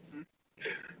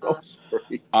 Oh,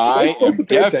 sorry. I am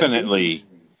definitely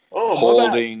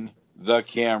holding the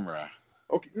camera.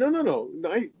 Okay, no.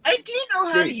 I do know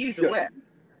how to use a whip.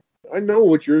 I know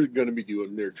what you're going to be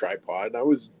doing there, tripod. I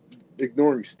was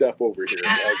ignoring Steph over here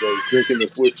as I was drinking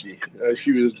this whiskey.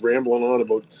 She was rambling on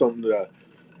about something,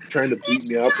 trying to beat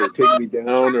me up or take me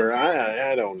down, or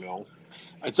I don't know.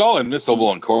 It's all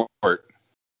admissible in court.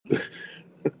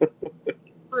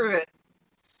 Prove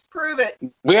it.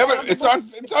 We haven't. It's on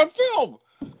film.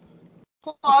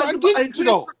 Plausible. Who's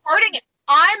recording it?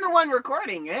 I'm the one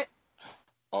recording it.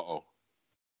 Uh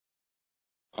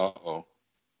oh.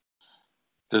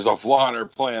 There's a flaw in her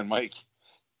plan, Mike.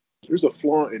 There's a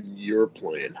flaw in your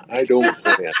plan. I don't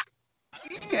plan.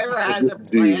 He never has a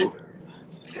plan.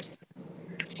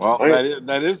 Well,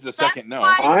 that is the second no.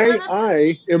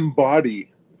 I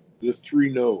embody the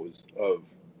 3 no's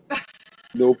of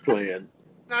no plan.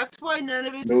 That's why none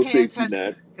of his No pants safety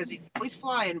net. because he's always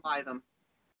flying by them.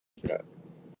 Yeah.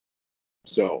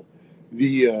 So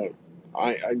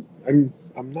I'm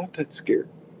not that scared.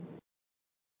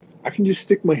 I can just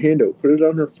stick my hand out, put it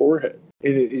on her forehead,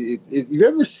 and you've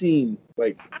ever seen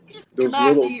like those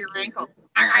little your ankle.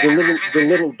 the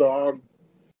little dog,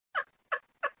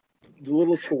 the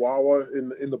little chihuahua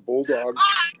in the bulldog.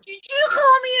 Did you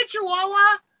call me a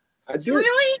chihuahua? I did.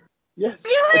 Really? Yes.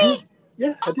 Really? I did.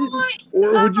 Yeah, I did. Oh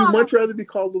Or would you much rather be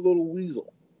called a little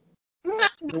weasel?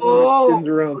 No,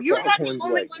 you're not the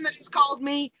only one that has called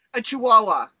me a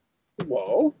chihuahua.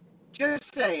 Well,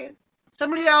 just saying.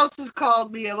 Somebody else has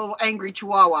called me a little angry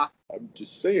chihuahua. I'm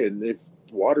just saying, if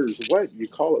water's wet, you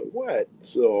call it wet.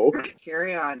 So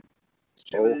carry on.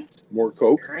 Oh, more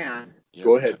Coke? Carry on.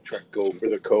 Go ahead, Trek. Go for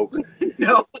the Coke.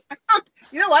 No.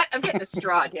 You know what? I'm getting a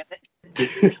straw, damn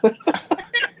it.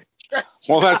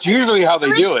 Well, that's usually how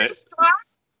they do it.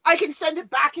 I can send it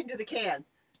back into the can.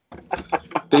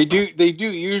 They do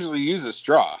usually use a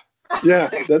straw.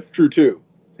 Yeah, that's true too.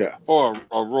 Yeah. Or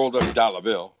a rolled up dollar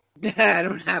bill. I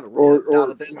don't have a rolled up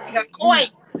dollar bill. We have coin.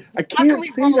 I can't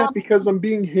say that because I'm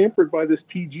being hampered by this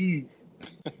PG.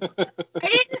 I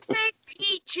didn't say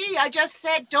PG. I just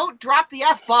said don't drop the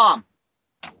F-bomb.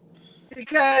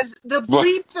 Because the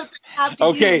bleep that they have to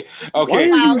use. Why are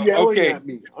you yelling at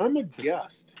me? I'm a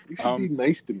guest. You should be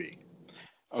nice to me.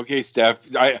 Okay, Steph.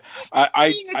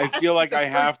 I feel like I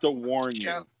have to warn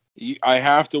you. I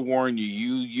have to warn you.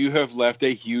 You have left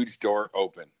a huge door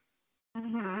open.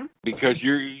 Mm-hmm. Because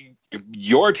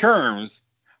your terms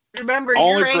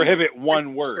only prohibit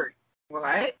one word.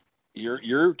 What?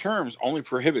 Your terms only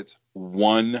prohibits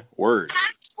one word.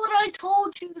 That's what I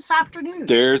told you this afternoon.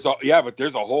 There's a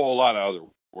whole lot of other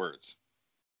words.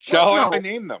 Shall I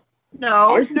name them?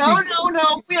 No.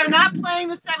 We are not playing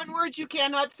the 7 words you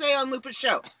cannot say on Lupa's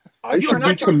show. I should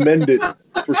be commended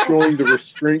for showing the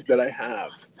restraint that I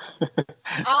have.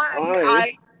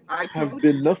 I have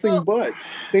been nothing but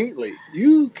saintly.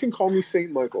 You can call me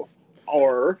Saint Michael,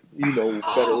 or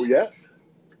better yet,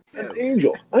 an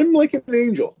angel. I'm like an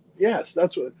angel. Yes,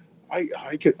 that's what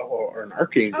I could. Or an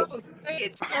archangel.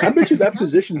 I bet you that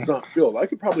position's not filled. I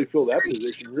could probably fill that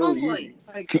position really easy.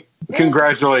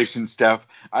 Congratulations, Steph.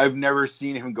 I've never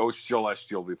seen him go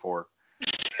celestial before.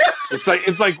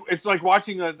 It's like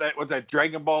watching that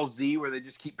Dragon Ball Z where they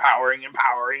just keep powering and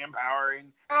powering and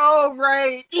powering. Oh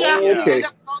right, yeah. Oh, okay.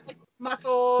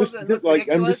 Muscles. I'm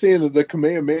just saying that the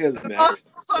Kamehameha is next.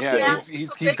 Yeah,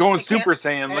 he's going Super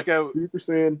Saiyan. Look out, Super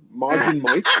Saiyan Majin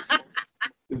Mike.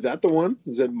 Is that the one?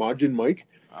 Is that Majin Mike?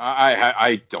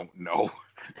 I don't know.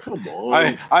 Come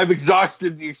on. I've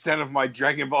exhausted the extent of my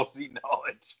Dragon Ball Z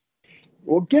knowledge.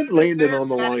 Well, get Landon on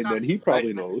the line then. He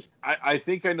probably knows. I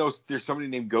think I know there's somebody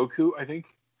named Goku, I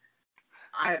think.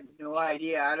 I have no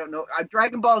idea. I don't know.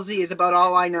 Dragon Ball Z is about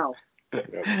all I know.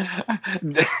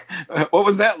 What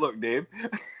was that look, Dave?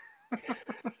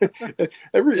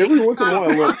 every once in a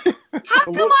while. How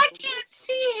come I can't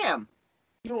see him?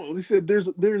 No, they said there's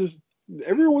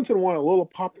every once in a while a little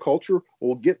pop culture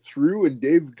will get through and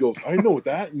Dave goes, I know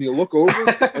that, and you look over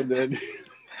and then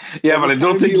Yeah, but I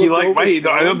don't think you like my.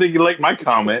 I don't think you like my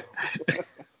comment.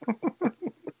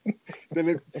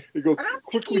 Then it goes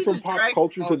quickly from pop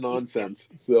culture to nonsense.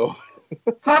 So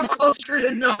pop culture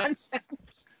to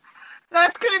nonsense.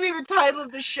 That's going to be the title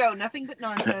of the show. Nothing but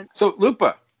nonsense. So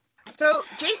Lupa. So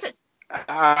Jason.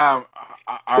 Are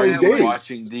you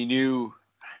watching the new?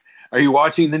 Are you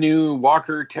watching the new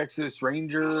Walker Texas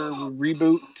Ranger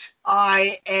reboot?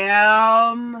 I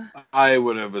am. I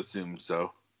would have assumed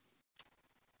so.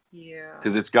 Yeah.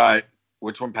 Because it's got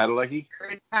which one? Padalecki?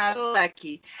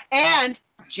 Padalecki and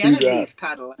Genevieve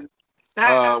Padalecki.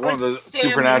 One of the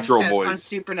Supernatural boys. On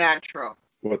Supernatural.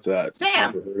 What's that?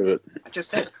 Sam. Never heard of it. I just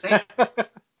said Sam.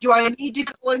 Do I need to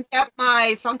go and get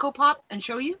my Funko Pop and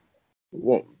show you?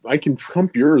 Well, I can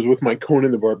trump yours with my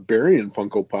Conan the Barbarian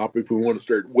Funko Pop if we want to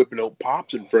start whipping out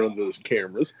pops in front of those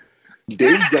cameras.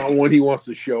 Dave's got one he wants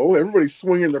to show. Everybody's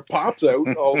swinging their pops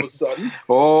out all of a sudden.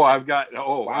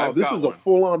 Wow, this is a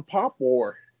full-on pop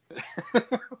war.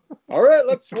 All right,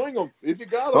 let's swing them. If you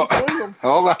got them, swing them.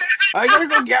 Hold on. I got to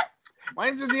go get.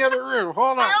 Mine's in the other room.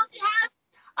 Hold on.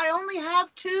 I only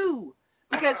have two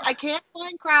because I can't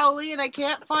find Crowley and I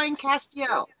can't find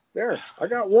Castiel. There, I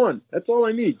got one. That's all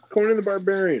I need. Conan the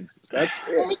Barbarian. That's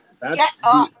it.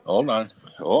 Hold on.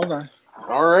 All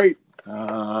right.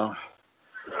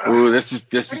 This is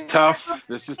tough.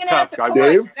 This is tough.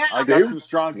 I got some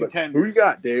strong contenders. Who you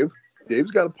got, Dave?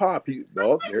 Dave's got a pop. There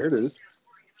it is.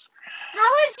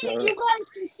 How is it you guys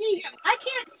can see him? I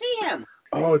can't see him.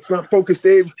 Oh, it's not focused,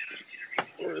 Dave.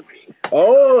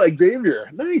 Oh, Xavier.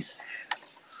 Nice.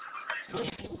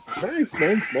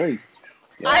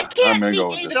 Yeah, I can't see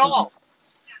Dave at all.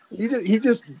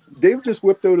 Dave just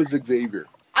whipped out his Xavier.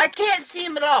 I can't see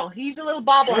him at all. He's a little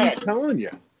bobblehead. I'm telling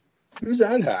you. Who's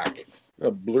that hack?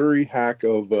 A blurry hack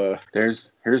of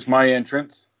Here's my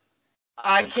entrance.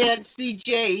 I can't see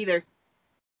Jay either.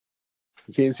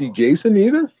 You can't see Jason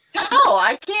either? No,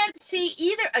 I can't see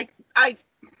either.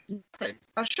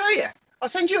 I'll show you. I'll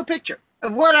send you a picture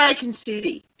of what I can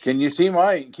see. Can you see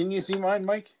mine?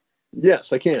 Mike?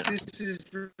 Yes, I can. This is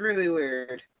really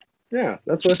weird. Yeah,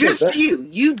 that's what I said. Just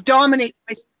you dominate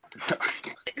my.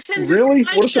 Since really?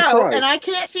 It's my show, and I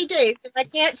can't see Dave, and I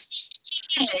can't see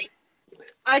Jay.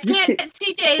 I can't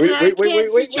see Dave, and I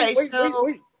can't see Jay.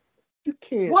 So you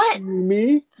can't see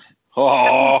me.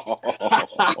 Oh.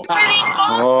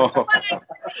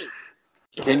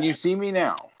 Can you see me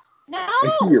now? No.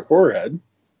 I see your forehead.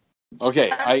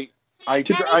 Okay, I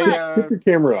tip your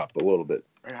camera up a little bit.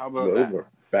 How about that?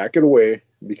 Back it away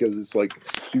because it's like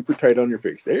super tight on your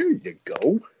face. There you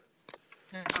go.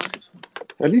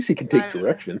 At least he can take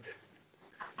direction.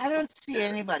 I don't see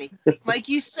anybody. Like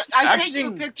I sent you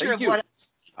a picture of what I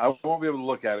see. I won't be able to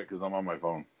look at it because I'm on my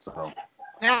phone. So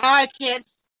now I can't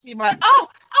see my. Oh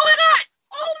my God!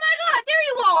 Oh my God! There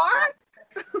you are!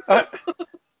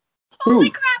 Holy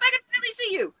crap! I can finally see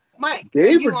you, Mike.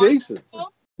 Dave or Jason?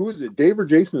 Who is it? Dave or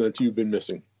Jason that you've been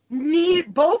missing?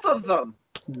 Both of them.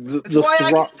 That's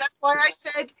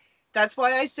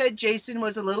why I said Jason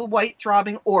was a little white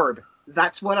throbbing orb.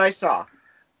 That's what I saw.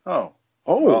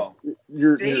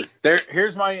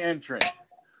 Here's my entrance.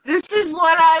 This is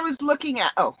what I was looking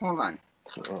at. Oh, hold on.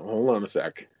 Hold on a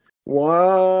sec.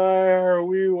 Why are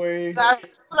we waiting?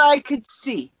 That's what I could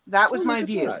see. That was my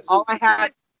view. All I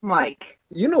had, Mike.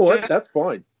 You know what? That's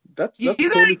fine. That's you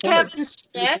totally got Kevin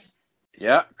Smith.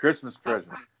 Yeah, Christmas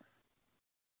present.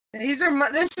 This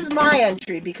is my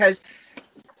entry because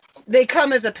they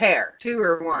come as a pair, 2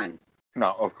 or 1.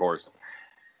 No, of course.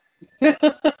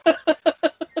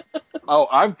 Oh,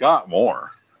 I've got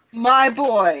more. My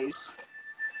boys.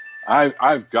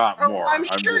 I've got more. I'm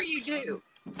sure you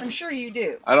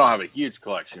do. I don't have a huge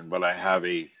collection, but I have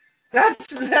a. That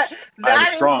is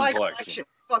my collection.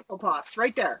 Funko Pops,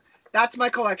 right there. That's my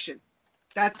collection.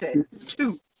 That's it.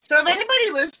 2. So if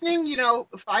anybody listening,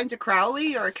 finds a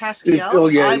Crowley or a Castiel,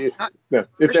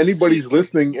 if anybody's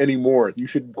listening anymore, you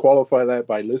should qualify that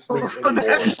by listening anymore.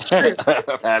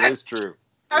 That is true.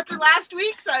 After last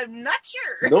week's, I'm not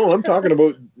sure. No, I'm talking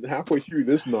about halfway through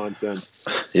this nonsense.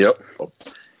 Yep.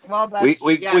 Well,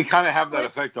 we kind of have that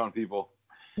effect on people.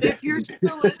 If you're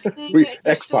still listening,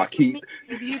 X-Pac heat.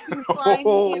 If you can find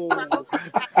me a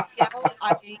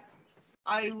Castiel,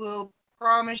 I will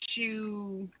promise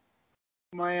you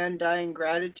my undying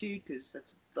gratitude because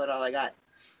that's about all I got.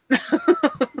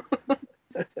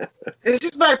 This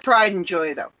is my pride and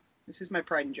joy, though.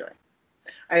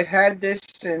 I've had this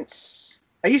since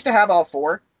I used to have all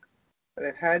 4, but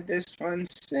I've had this one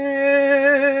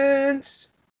since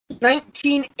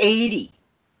 1980.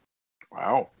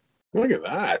 Wow! Look at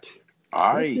that.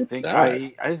 I think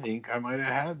I might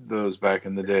have had those back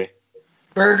in the day.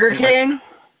 Burger King.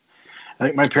 I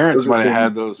think my parents might have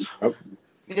had those.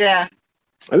 Yeah.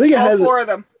 I think all four of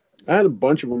them. I had a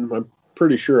bunch of them. I'm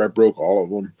pretty sure I broke all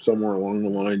of them somewhere along the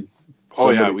line.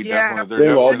 They're definitely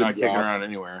not kicking around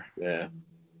anywhere. Yeah.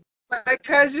 My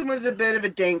cousin was a bit of a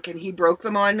dink, and he broke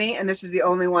them on me, and this is the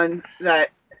only one that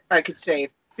I could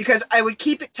save. Because I would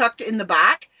keep it tucked in the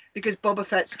back, because Boba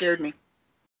Fett scared me.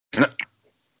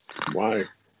 Why?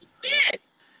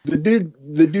 The dude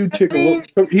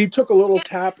he took a little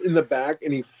tap in the back,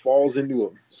 and he falls into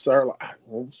a sarlacc.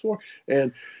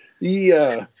 And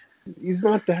he's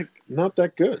not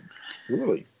that good,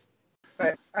 really.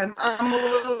 But I'm a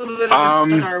little bit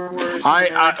of a Star Wars.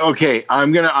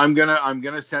 I'm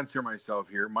gonna censor myself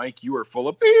here, Mike. You are full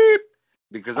of beep,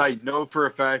 because I know for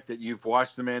a fact that you've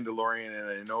watched The Mandalorian, and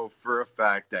I know for a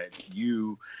fact that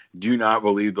you do not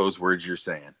believe those words you're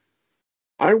saying.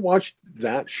 I watched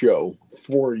that show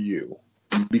for you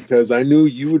because I knew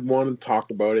you would want to talk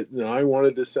about it, and I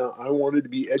wanted to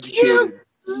be educated.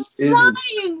 You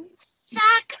lying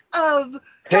sack of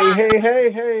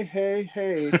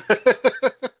Hey.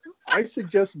 I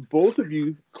suggest both of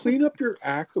you clean up your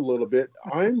act a little bit.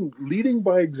 I'm leading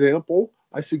by example.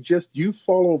 I suggest you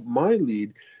follow my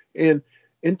lead and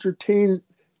entertain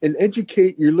and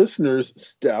educate your listeners,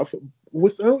 Steph,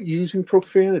 without using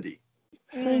profanity.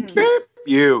 Thank you.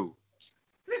 You.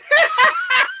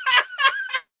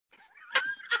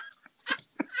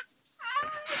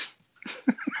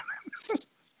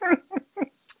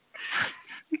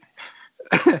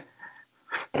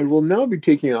 I will now be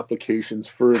taking applications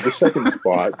for the second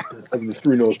spot of the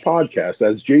Three Nose podcast,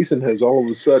 as Jason has all of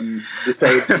a sudden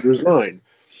decided to resign.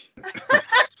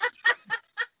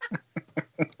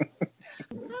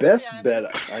 Best bet,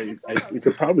 I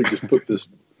could probably just put this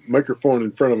microphone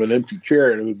in front of an empty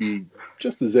chair and it would be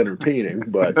just as entertaining,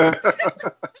 but...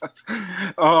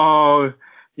 Oh,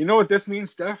 you know what this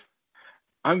means, Steph?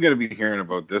 I'm going to be hearing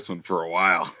about this one for a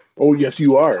while. Oh, yes,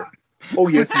 you are. Oh,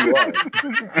 yes, you are.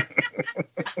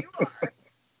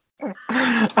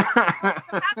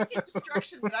 The happy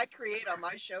destruction that I create on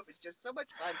my show is just so much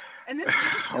fun. And this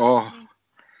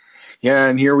yeah,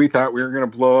 and here we thought we were going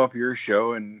to blow up your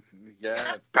show, and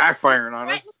backfiring on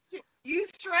us. You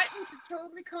threatened to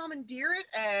totally commandeer it,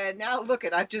 and now look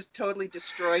I've just totally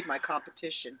destroyed my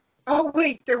competition. Oh,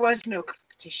 wait, there was no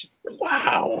competition.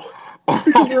 Wow.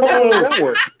 You're on the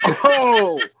network.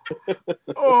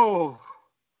 Oh.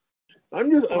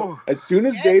 As soon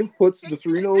as Dave puts the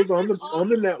Three Nose on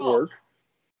the network,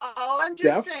 all I'm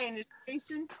just saying is,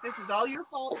 Jason, this is all your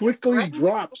fault. Quickly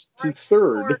drops to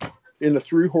third in the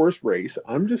 3-horse race.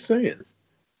 I'm just saying.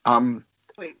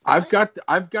 I've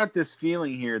got this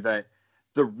feeling here that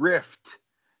the rift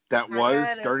that was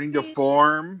starting to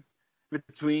form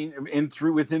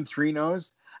within Three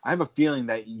Nose, I have a feeling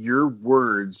that your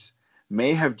words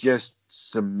may have just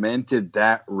cemented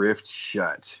that rift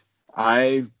shut.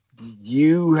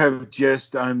 You have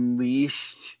just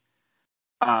unleashed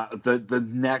the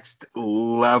next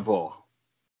level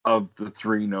of the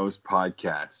Three Nose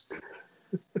podcast.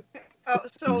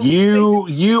 So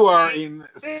you are in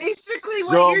basically so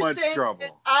what you're much saying trouble.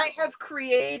 Is I have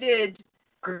created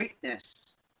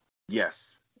greatness.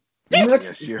 Yes.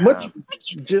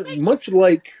 Much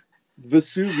like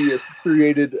Vesuvius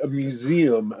created a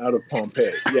museum out of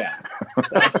Pompeii. Yeah,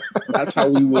 that's how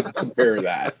we would compare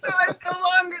that. So I'm no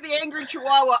longer the angry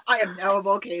Chihuahua. I am now a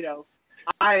volcano.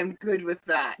 I am good with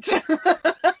that.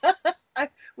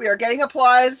 We are getting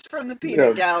applause from the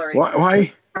peanut gallery.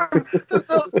 Why? From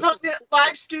the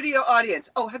live studio audience.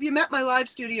 Oh, have you met my live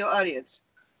studio audience?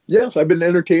 Yes, I've been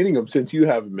entertaining them since you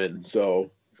haven't been.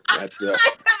 So that's. I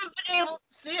haven't been able to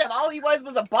see him. All he was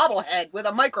a bobblehead with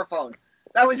a microphone.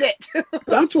 That was it.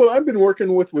 That's what I've been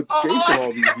working with Jason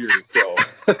all these years. So.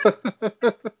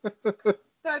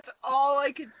 That's all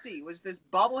I could see was this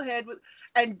bobblehead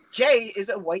and Jay is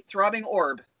a white throbbing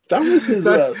orb. That was his.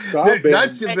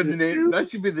 That should be the name. That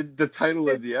should be the title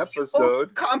of the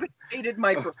episode. Compensated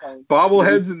microphone.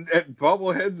 Bobbleheads and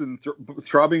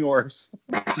throbbing orbs.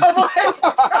 Bobbleheads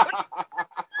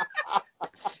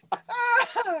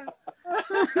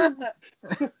and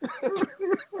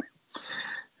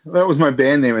That was my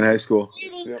band name in high school.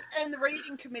 And the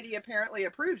rating committee apparently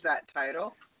approves that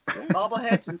title.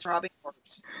 Bobbleheads and throbbing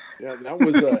orbs. Yeah, that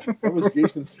was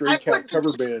Jason's Stray Cat cover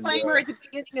band. Disclaimer at the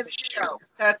beginning of the show.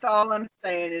 That's all I'm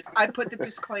saying is I put the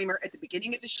disclaimer at the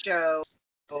beginning of the show,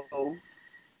 so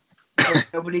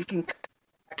nobody can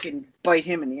bite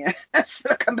him in the ass.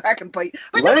 Come back and bite.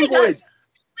 But nobody does.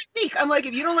 I'm like,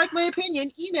 if you don't like my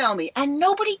opinion, email me, and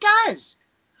nobody does.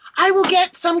 I will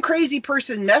get some crazy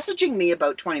person messaging me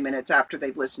about 20 minutes after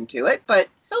they've listened to it, but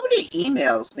nobody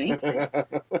emails me.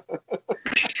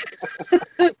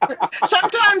 So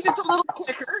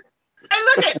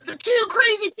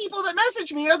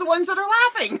ones that are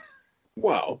laughing.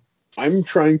 Well, I'm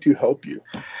trying to help you.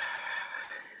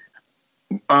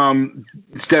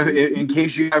 Steph, in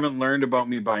case you haven't learned about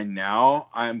me by now,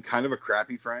 I'm kind of a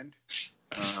crappy friend.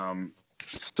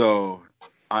 So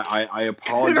I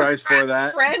apologize for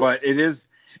that, but it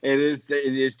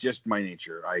is just my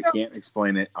nature. I can't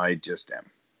explain it. I just am.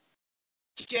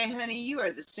 Jay, honey, you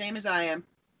are the same as I am.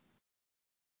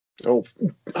 Oh,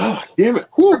 damn it.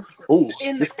 Whew. Oh,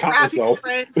 In the just caught crappy myself.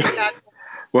 friends that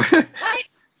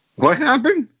What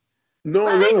happened? No.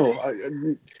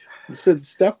 I said,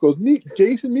 Steph goes,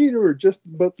 Jason, me and her are just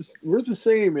about we're the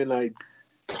same. And I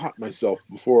caught myself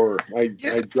before I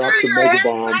dropped the mega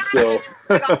bomb. So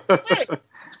I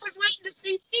was waiting to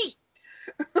see feet.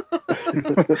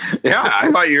 Yeah, I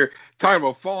thought you were talking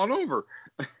about falling over.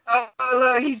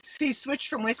 Oh, he switched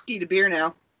from whiskey to beer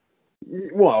now.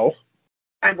 Well,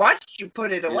 I watched you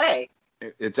put it away.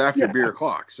 It's after beer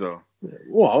o'clock, so.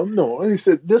 Well, no. And he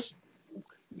said, it's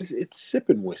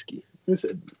sipping whiskey. He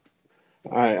said,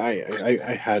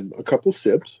 I had a couple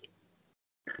sips.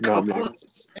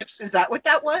 Sips? Is that what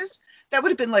that was? That would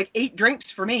have been like 8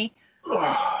 drinks for me.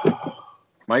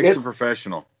 Mike's a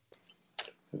professional.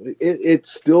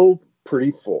 It's still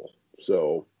pretty full.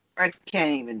 So I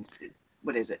can't even.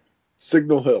 What is it?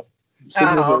 Signal Hill.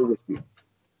 Hill whiskey.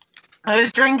 I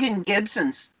was drinking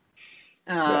Gibson's.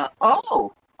 I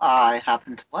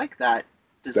happen to like that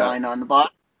design on the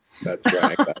bottom. That's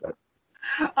right. I got it.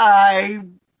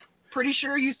 I'm pretty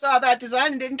sure you saw that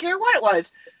design and didn't care what it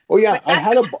was. Oh yeah, I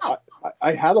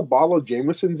had a bottle of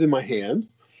Jameson's in my hand,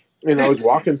 and I was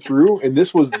walking through, and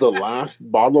this was the last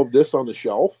bottle of this on the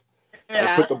shelf.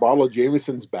 Yeah. I put the bottle of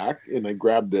Jameson's back, and I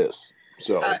grabbed this.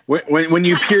 So when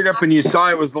you peered up and you saw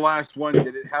it was the last one,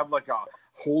 did it have like a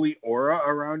holy aura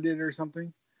around it or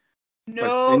something?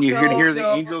 No. And you could hear the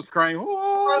angels crying.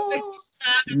 Oh!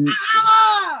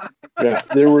 Yeah,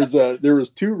 there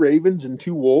was 2 ravens and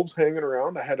 2 wolves hanging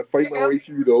around. I had to fight my way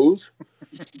through those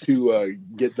to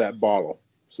get that bottle.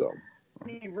 So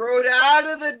he rode out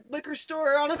of the liquor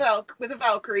store on with a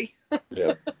Valkyrie.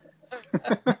 Yeah.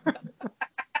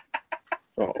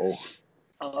 Uh-oh.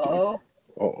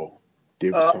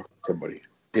 Dave was talking to somebody.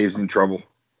 Dave's in trouble.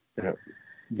 Yeah.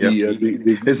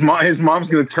 Yep. His mom's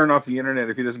going to turn off the internet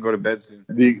if he doesn't go to bed soon.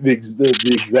 The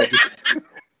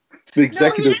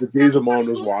executive that Jason Mom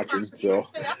was watching. So.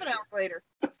 Stay up an hour later.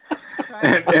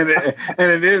 and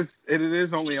it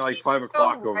is only like 5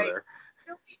 o'clock over there.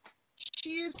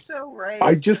 She is so right.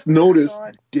 I just noticed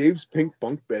Dave's pink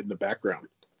bunk bed in the background.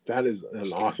 That is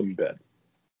an awesome bed.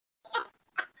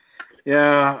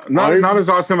 Yeah, not as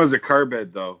awesome as a car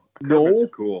bed though. Beds are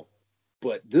cool.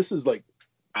 But this is like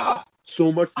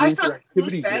so much room for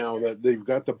activities now that they've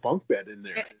got the bunk bed in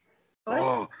there.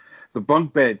 Oh, the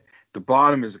bunk bed. The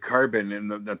bottom is a car bed, and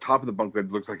the top of the bunk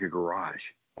bed looks like a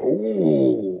garage.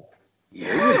 Oh,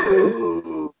 yeah.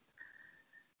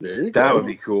 There you go. That would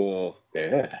be cool.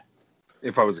 Yeah.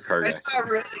 If I was a car guy.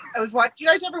 I was watching. You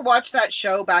guys ever watch that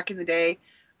show back in the day,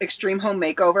 Extreme Home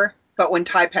Makeover? But when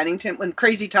when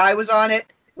Crazy Ty was on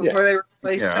it before they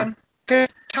replaced him, because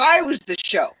Ty was the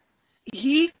show.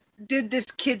 He did this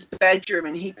kid's bedroom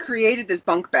and he created this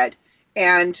bunk bed,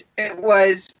 and it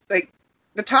was like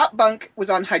the top bunk was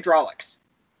on hydraulics,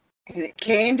 and it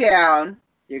came down.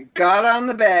 You got on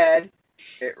the bed,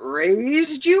 it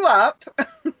raised you up,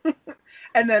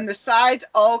 and then the sides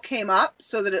all came up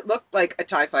so that it looked like a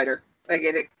TIE fighter, like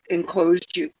it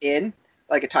enclosed you in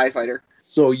like a TIE fighter.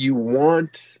 So you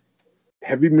want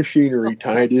heavy machinery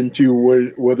tied into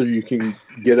whether you can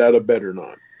get out of bed or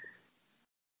not.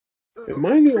 Am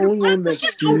I the only one that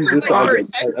sees this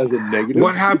as a negative?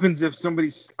 What happens if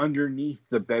somebody's underneath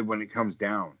the bed when it comes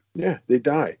down? Yeah, they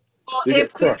die. Well, they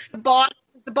get crushed. The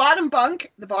bottom part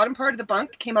of the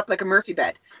bunk came up like a Murphy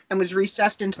bed and was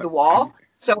recessed into the wall.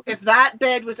 So if that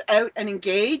bed was out and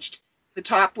engaged, the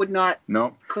top would not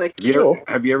click.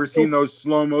 Have you ever seen those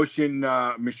slow motion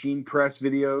machine press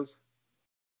videos?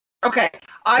 Okay,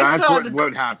 That's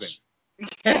what happened.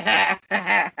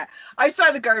 I saw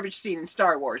the garbage scene in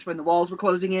Star Wars when the walls were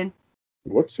closing in.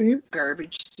 What scene?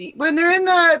 Garbage scene. When they're in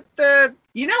the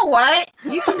you know what?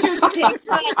 You can just take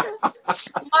that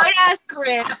smart ass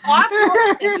grin off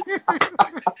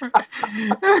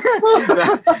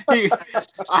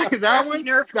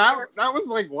that was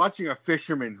like watching a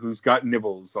fisherman who's got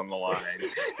nibbles on the line.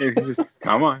 It's just,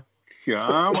 come on.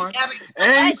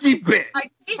 And she bit. I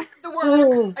tasted the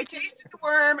worm.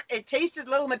 It tasted a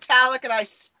little metallic, and I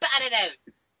spat it out.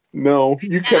 No,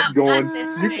 you kept going.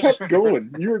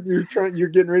 You're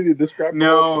getting ready to describe.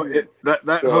 No,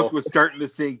 that hook was starting to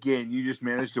sink in. You just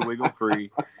managed to wiggle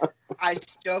free. I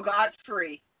still got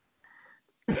free.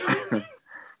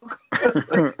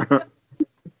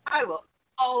 I will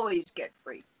always get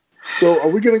free. So, are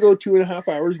we going to go 2.5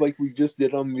 hours like we just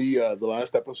did on the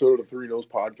last episode of the Three Nose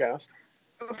podcast?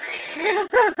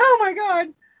 Oh my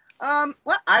God.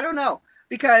 Well, I don't know,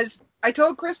 because I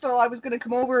told Crystal I was going to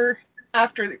come over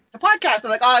after the podcast.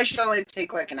 I'm like, I should only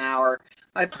take like an hour.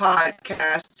 My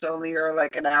podcasts only are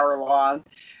like an hour long.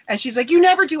 And she's like, you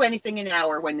never do anything in an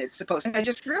hour when it's supposed to. And I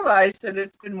just realized that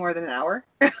it's been more than an hour.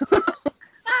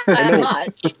 Not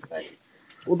much. But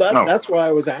Well, that's why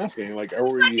I was asking. Like, are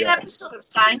it's we? like an episode of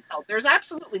Seinfeld. There's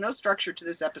absolutely no structure to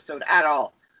this episode at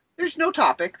all. There's no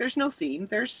topic. There's no theme.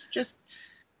 There's just,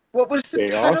 what was the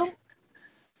title?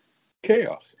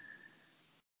 Chaos.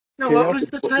 No, Chaos what was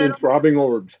the and title? throbbing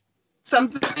orbs.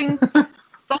 Something,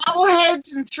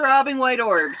 bobbleheads and throbbing white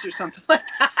orbs or something like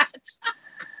that.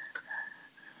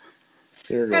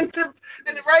 There you go. And the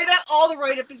write-up, all the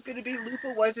write-up is going to be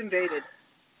Lupa was invaded.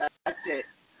 That's it.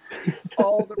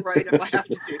 All the write-up I have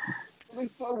to do.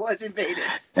 Lupa was invaded.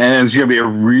 And there's going to be a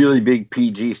really big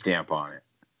PG stamp on it.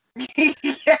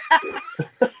 Yeah.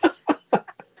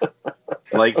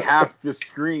 Like half the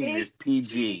screen is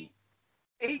PG.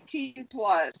 18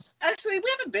 plus. Actually, we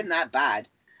haven't been that bad.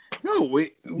 No,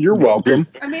 You're welcome.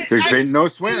 I mean, There's been no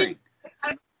swearing.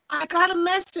 I got a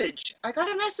message. I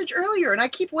got a message earlier, and I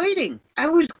keep waiting. I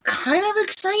was kind of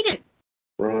excited.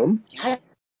 From? I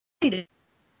waited.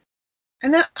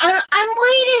 And then I'm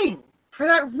waiting for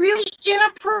that really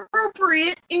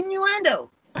inappropriate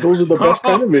innuendo. Those are the best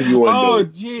kind of innuendo. Oh,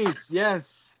 jeez,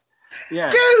 yes.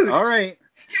 Yes. Dude! All right.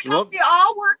 You got me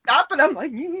all worked up, and I'm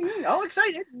like, all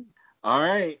excited. All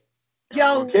right.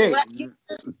 Yo, Okay. you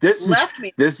just This left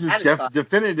me. is satisfied.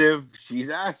 definitive. She's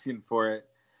asking for it.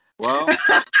 Well,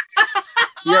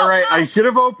 yeah, right. I should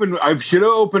have opened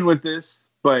with this,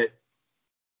 but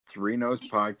Three Nose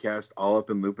podcast, all up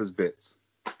in Lupa's bits.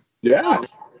 Yeah.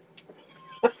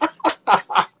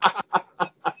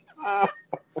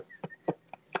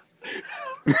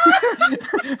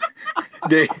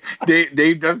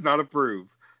 Dave does not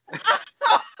approve.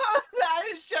 That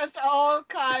is just all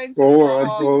kinds Hold of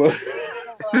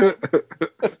on.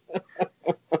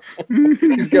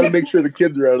 He's got to make sure the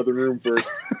kids are out of the room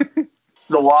first.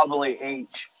 The wobbly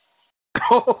H.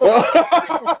 Three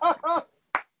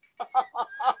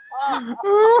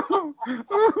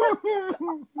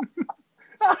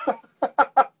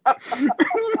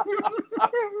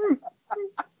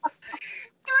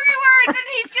words, and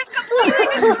he's just completely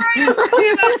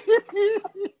destroying us.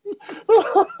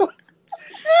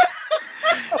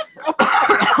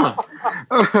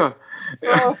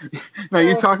 Now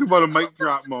you talk about a mic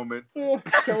drop moment. Tell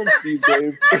him, Steve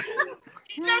Dave.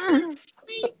 He doesn't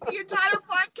speak. The entire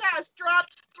podcast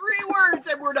dropped 3 words,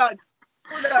 and we're done.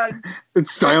 We're done.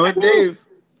 It's Silent Dave.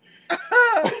 Mike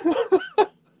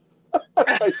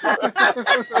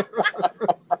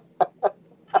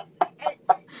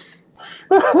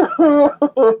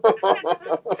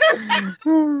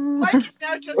is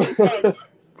now just in bed.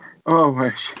 Oh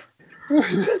my!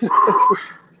 He's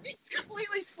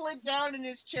completely slid down in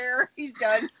his chair. He's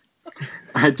done.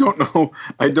 I don't know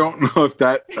if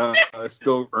that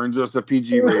still earns us a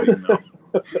PG rating though.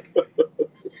 I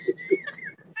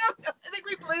think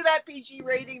we blew that PG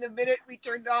rating the minute we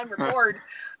turned on record.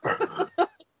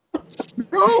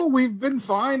 No, we've been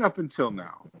fine up until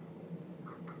now.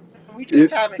 We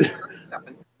just haven't heard stuff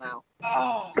until now.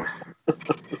 Oh.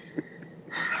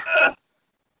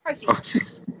 I think Oh,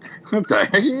 jeez. What the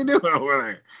heck are you doing over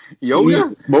there?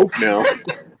 Yoga? Smoke now.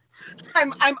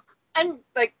 I'm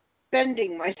like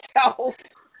bending myself.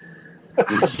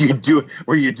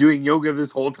 Were you doing yoga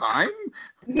this whole time?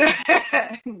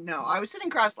 No, I was sitting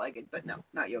cross-legged, but no,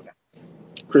 not yoga.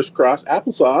 Crisscross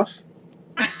applesauce.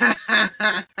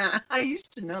 I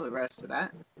used to know the rest of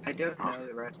that. I don't know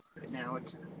the rest of it now.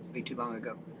 It's way too long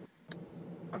ago.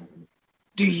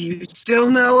 Do you still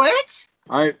know it?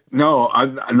 I'm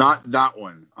not that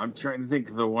one. I'm trying to think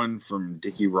of the one from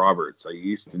Dickie Roberts. I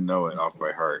used to know it off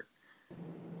by heart.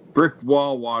 Brick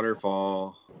wall,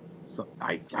 waterfall. So,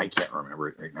 I can't remember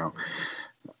it right now.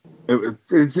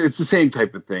 It's the same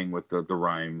type of thing with the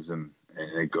rhymes and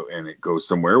it goes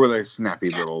somewhere with a snappy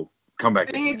little comeback.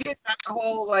 I think you did that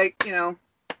whole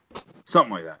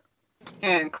Something like that.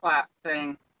 hand clap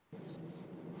thing.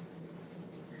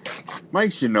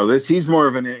 Mike should know this. Has more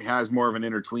of an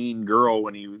intertween girl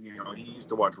when he used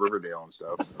to watch Riverdale and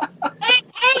stuff. Hey!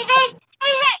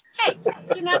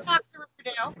 You're not talking to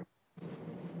Riverdale.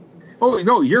 Oh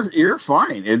no, you're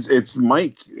fine. It's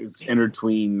Mike. It's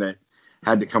intertween that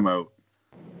had to come out.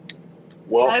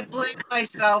 Well, I blame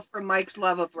myself for Mike's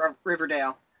love of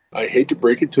Riverdale. I hate to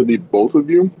break it to the both of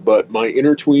you, but my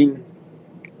intertween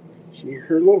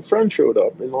her little friend showed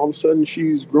up, and all of a sudden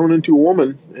she's grown into a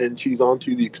woman, and she's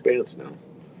onto the Expanse now.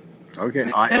 Okay,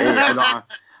 I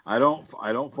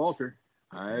don't falter.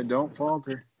 I don't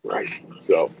falter. Right.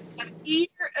 So, Have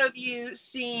either of you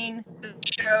seen the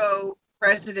show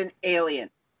Resident Alien?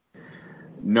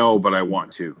 No, but I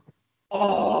want to.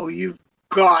 Oh, you've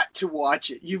got to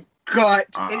watch it. You've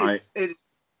got to. It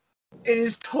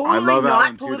is totally I love not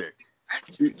Alan politically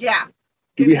Tudyk. correct. Yeah.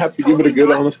 do we have to give it a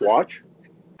good, honest watch?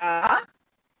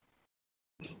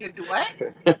 You do what?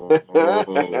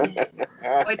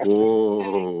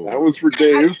 Oh. That was for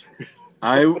Dave.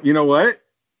 You know what?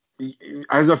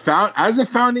 As a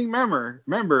founding member,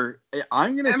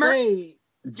 I'm going to say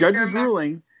judge's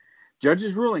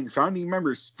ruling, founding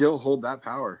members still hold that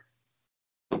power.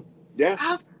 Yeah.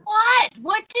 Of what?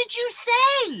 What did you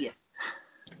say?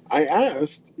 I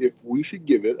asked if we should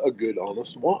give it a good,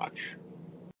 honest watch.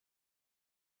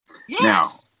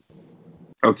 Yes.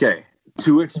 Okay,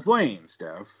 to explain,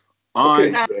 Steph,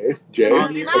 Okay, Jay.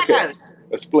 Movie Madhouse.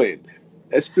 Explain,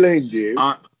 Dave.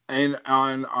 and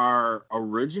on our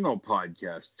original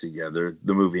podcast together,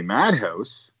 the movie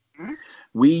Madhouse,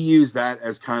 we use that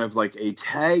as kind of like a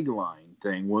tagline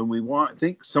thing when we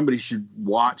think somebody should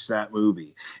watch that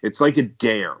movie. It's like a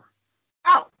dare.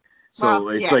 Oh. So Well,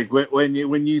 it's yes. like when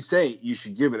you say you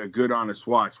should give it a good, honest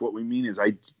watch, what we mean is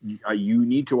you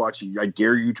need to watch it. I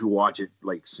dare you to watch it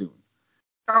like soon.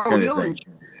 Oh, kind of you'll thing.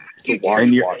 enjoy So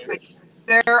it. watch it.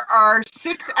 There are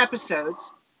 6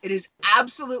 episodes. It is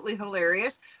absolutely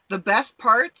hilarious. The best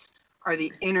parts are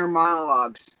the inner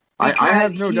monologues. I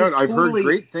have no Because doubt. he's I've heard totally-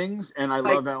 great things, and I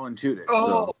love Alan Tudyk.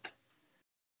 Oh,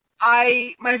 So.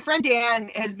 my friend Dan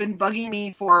has been bugging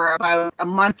me for about a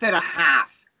month and a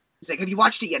half. He's like, have you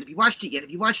watched it yet? Have you watched it yet?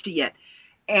 Have you watched it yet?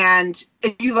 And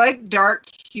if you like dark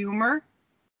humor,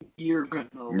 you're going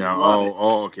to love it.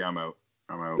 Okay, I'm out.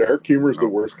 Dark humor is the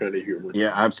worst kind of humor.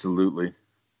 Yeah, absolutely.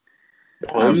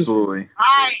 Puns- Absolutely.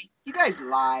 You guys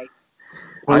lie.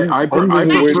 I puns is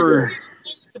the way to prefer. go.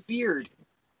 It's the beard.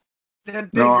 The bigger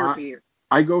No, beard.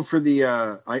 I go for the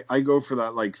I go for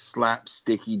that like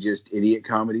slapsticky, just idiot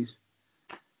comedies.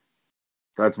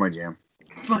 That's my jam.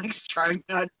 Mike's trying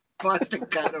not to bust a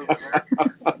gut over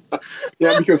there.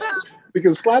 Yeah,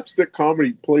 because slapstick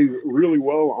comedy plays really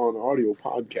well on audio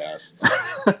podcasts.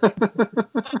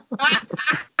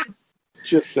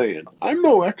 Just saying. I'm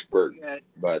no expert, Yeah.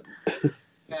 but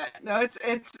Yeah, no,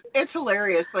 it's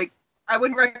hilarious. Like, I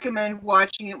wouldn't recommend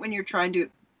watching it when you're trying to,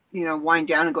 wind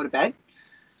down and go to bed.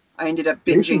 I ended up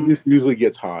Jason binging just usually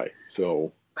gets high,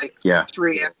 so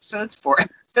 3 episodes, 4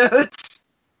 episodes.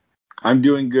 I'm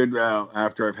doing good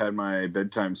after I've had my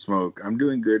bedtime smoke. I'm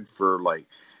doing good for like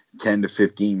 10 to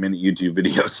 15 minute YouTube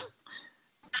videos.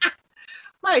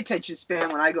 My attention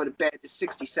span when I go to bed is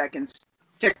 60 seconds.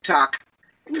 TikTok.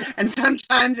 And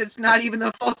sometimes it's not even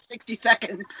the full 60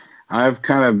 seconds. I've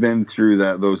kind of been through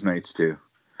those nights too.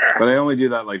 But I only do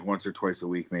that like once or twice a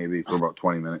week, maybe for about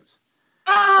 20 minutes.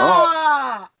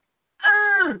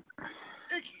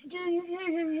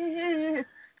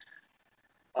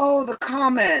 Oh, the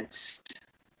comments.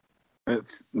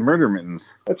 It's Murder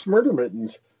Mittens. that's Murder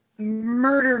Mittens.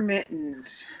 Murder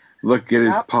Mittens. Look at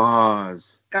his Yep.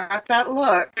 paws. Got that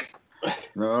look.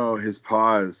 No, his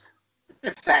paws.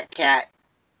 A fat cat.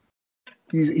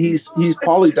 He's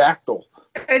polydactyl.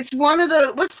 It's one of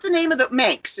the, what's the name of the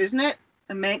Manx, isn't it?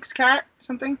 A Manx cat?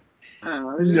 Something? I don't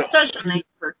know. There's No. a special name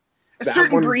for a That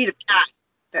certain one- breed of cat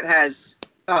that has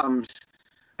thumbs.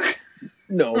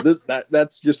 No,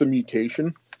 that's just a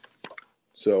mutation.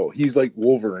 So he's like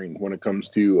Wolverine when it comes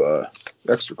to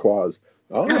extra claws.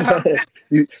 Oh,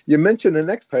 you mentioned the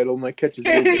next title, and that catches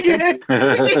your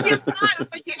attention. You saw it. It was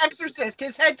like The Exorcist.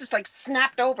 His head just like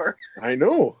snapped over. I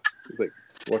know. He's like,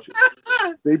 watch it.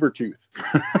 Sabretooth.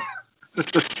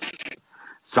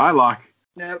 Psylocke.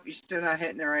 Nope, you're still not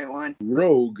hitting the right one.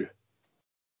 Rogue.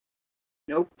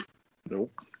 Nope.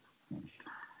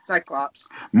 Cyclops.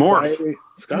 Morph.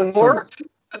 Scott Morph. Summers.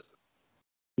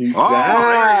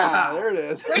 Oh, There it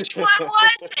is. Which one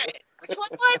was it? Which one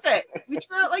was it? We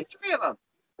threw out like 3 of them.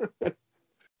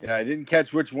 Yeah, I didn't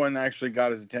catch which one actually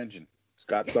got his attention.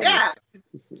 Scott Summers. Yeah.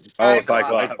 Oh,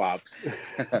 Cyclops.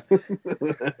 Cyclops.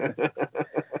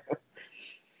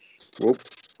 Whoop.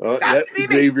 Oh, That's yeah,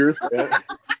 me. Xavier.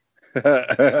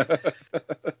 Yeah.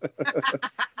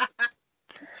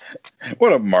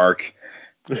 What a mark.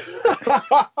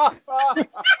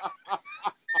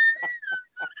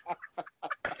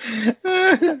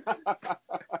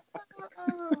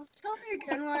 Oh, tell me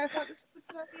again why I thought this was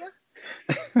a good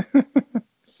idea.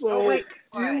 So, Oh, wait,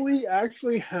 do why? we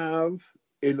actually have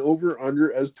an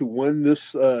over-under as to when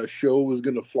this show was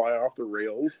going to fly off the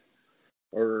rails?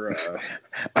 Or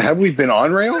have we been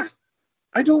on rails?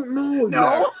 I don't know.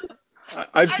 No.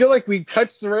 I feel like we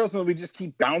touched the rails and we just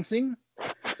keep bouncing.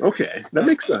 Okay, that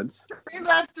makes sense. We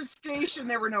left the station.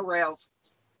 There were no rails.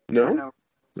 No.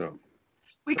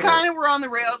 We kind of were on the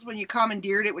rails when you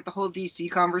commandeered it with the whole DC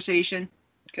conversation,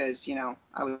 because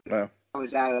I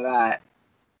was out of that.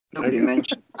 Nobody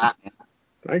mentioned Batman.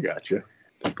 I got you.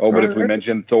 Oh, but if we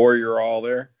mentioned Thor, you're all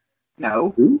there.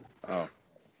 No. Who? Oh,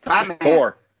 Batman.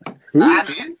 Thor. Who?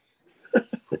 Batman.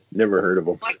 Never heard of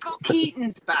him. Michael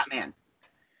Keaton's Batman.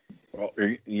 Well,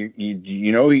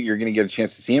 you know you're going to get a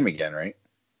chance to see him again, right?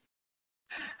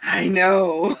 I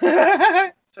know.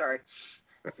 Sorry.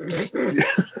 I think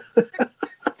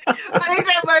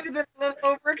that might have been a little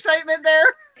overexcitement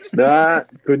there. Nah,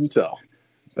 couldn't tell.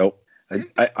 Nope.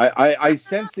 I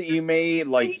sense that you may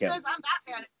like he him. says, I'm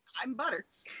Batman. I'm Butter.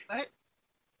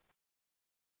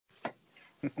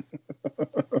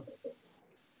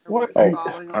 What? What?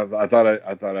 I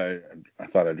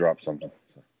thought I dropped something.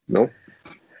 No.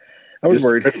 I was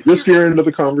worried. Just hear into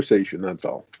the conversation. That's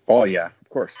all. Oh yeah, of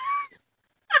course.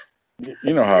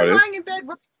 You know how it You're is. lying in bed.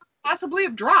 What could you possibly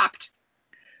have dropped?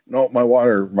 No, my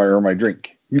water, my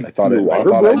drink. I thought I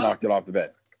knocked it off the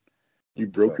bed. You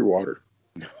broke your water.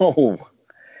 No,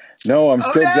 I'm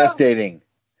still gestating.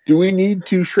 Do we need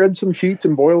to shred some sheets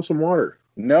and boil some water?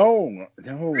 No,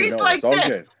 Breathe like it's all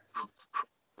this.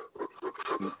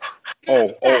 good.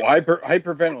 Oh,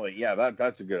 hyperventilate. Yeah,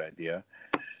 that's a good idea.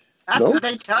 That's what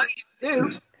they tell you to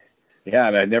do. Yeah,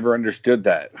 and I never understood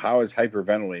that. How is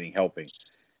hyperventilating helping?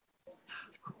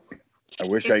 I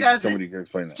wish somebody could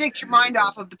explain that. It takes your mind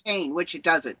off of the pain, which it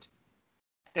doesn't.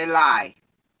 They lie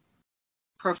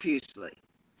profusely.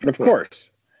 Of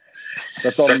course.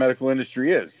 That's all the medical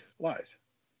industry is. Lies.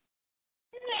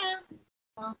 Yeah.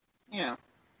 Well,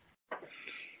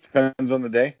 Depends on the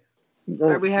day.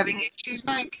 Are we having issues,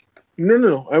 Mike?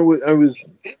 No.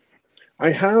 I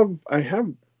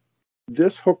have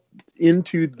this hooked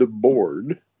into the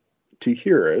board to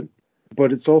hear it,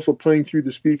 but it's also playing through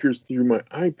the speakers through my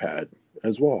iPad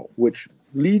as well, which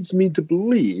leads me to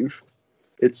believe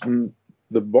it's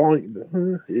the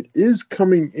volume. It is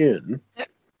coming in,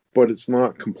 but it's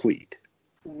not complete.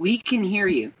 We can hear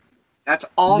you. That's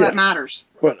all that matters.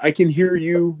 But I can hear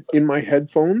you in my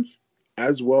headphones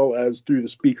as well as through the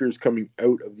speakers coming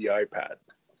out of the iPad.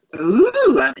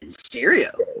 Ooh, I'm in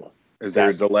stereo. Is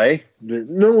there a delay?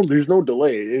 No, there's no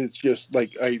delay. It's just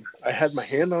like I had my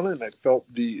hand on it and I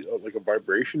felt the like a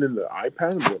vibration in the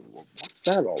iPad. And went, well, what's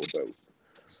that all about?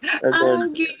 And I'll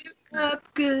give up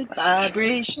good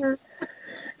vibration.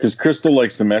 Because Crystal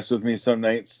likes to mess with me some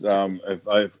nights. If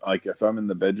I'm in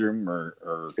the bedroom or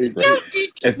if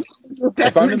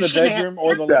I'm in the bedroom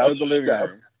or the living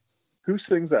room. Who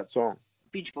sings that song?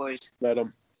 Beach Boys. Let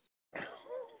them.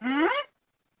 Hmm?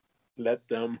 Let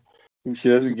them. She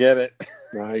doesn't get it.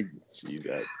 I see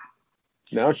that.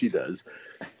 Now she does.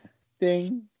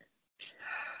 Ding.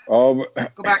 Oh,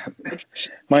 Go back.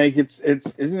 Mike, it's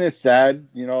isn't it sad?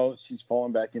 She's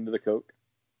falling back into the coke.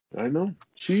 I know.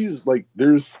 She's like,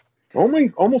 there's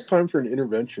almost time for an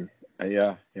intervention.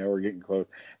 Yeah, we're getting close.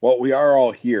 Well, we are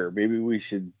all here. Maybe we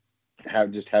should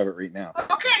have it right now.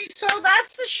 Okay, so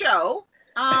that's the show.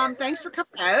 Thanks for coming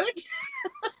out.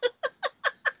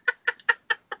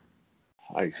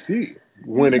 I see.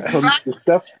 When it comes to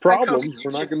Steph's problems,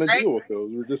 we're not going to deal with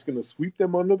those. We're just going to sweep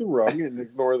them under the rug and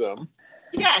ignore them.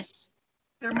 Yes.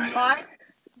 They're mine.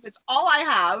 It's all I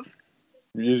have.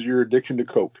 Is your addiction to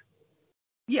Coke?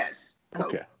 Yes.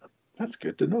 Coke. Okay. That's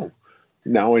good to know.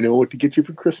 Now I know what to get you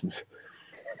for Christmas.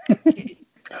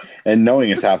 And knowing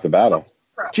is half the battle.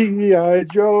 G.I.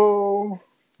 Joe.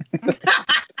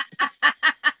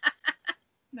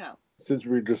 No. Since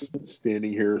we're just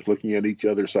standing here looking at each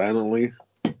other silently,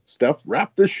 Steph,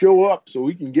 wrap this show up so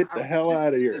we can get the hell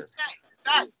out of here.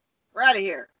 We're out of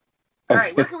here. All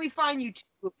right, where can we find you two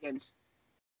weekends?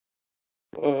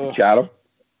 Chatham.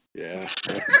 Yeah.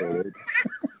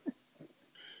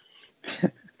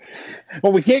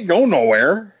 Well, we can't go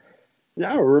nowhere.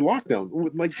 Yeah, we're locked down.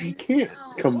 Like, you can't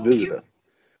come visit us.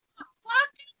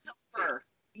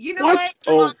 You know what?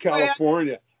 Oh,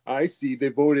 California. I see. They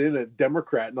vote in a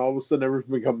Democrat, and all of a sudden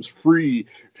everything becomes free.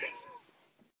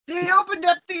 They opened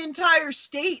up the entire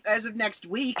state as of next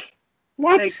week.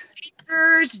 What? Like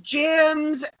theaters,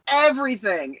 gyms,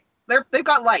 everything. They've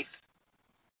got life.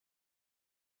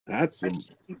 That's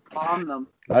on them.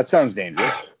 That sounds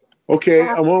dangerous. Okay,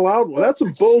 I'm allowed. Well, that's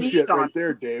some bullshit right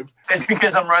there, Dave. It's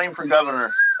because I'm running for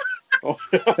governor. Oh.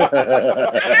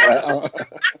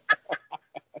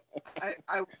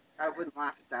 I wouldn't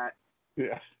laugh at that.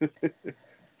 Yeah.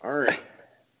 All right.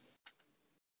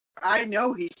 I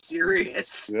know he's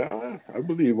serious. Yeah, I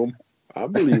believe him.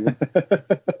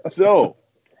 So,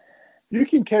 you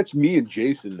can catch me and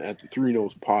Jason at the Three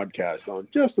Nose Podcast on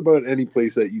just about any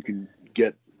place that you can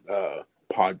get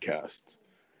podcasts.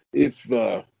 If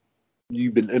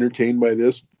you've been entertained by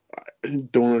this, I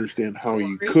don't understand how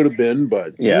you could have been,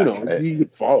 but you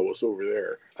could follow us over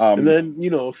there. And then,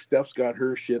 Steph's got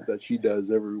her shit that she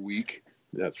does every week.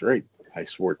 That's right. I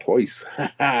swore twice.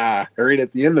 Right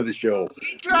at the end of the show.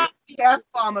 You dropped the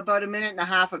F-bomb about a minute and a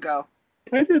half ago.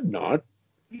 I did not.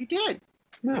 You did.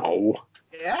 No.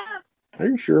 Yeah. Are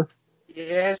you sure?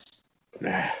 Yes.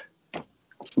 Nah.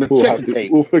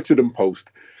 We'll fix it in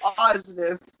post.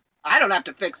 Positive. I don't have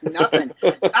to fix nothing.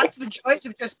 That's the choice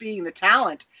of just being the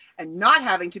talent and not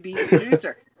having to be the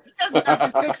producer. He doesn't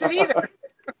have to fix it either.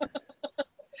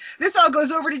 This all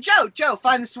goes over to Joe. Joe,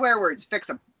 find the swear words. Fix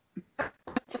them.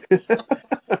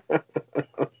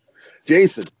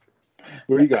 Jason,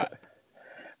 what do you got?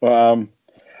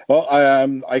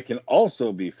 I can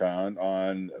also be found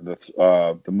on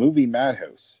the movie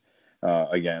Madhouse.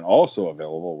 Again, also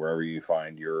available wherever you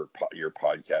find your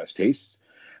podcast tastes.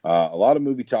 A lot of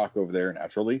movie talk over there,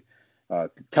 naturally.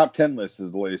 Top 10 list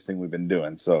is the latest thing we've been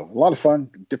doing. So a lot of fun,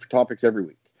 different topics every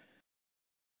week.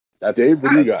 That's Dave.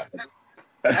 What do you got?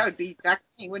 That would be back to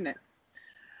me, wouldn't it?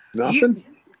 Nothing.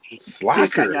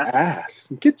 Slap your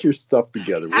ass. Get your stuff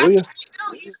together, will you?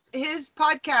 No, his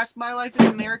podcast, My Life as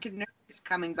American Nerd, is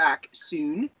coming back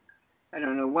soon. I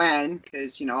don't know when,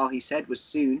 because all he said was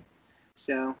soon.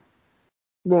 So,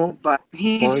 well, but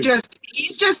he's just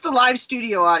the live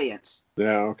studio audience.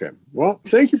 Yeah. Okay. Well,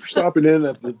 thank you for stopping in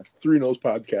at the Three Nose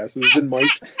Podcast. This has been Mike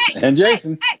and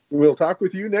Jason. We'll talk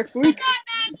with you next week.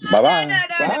 Bye-bye.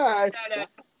 Bye.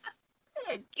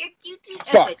 Get you two.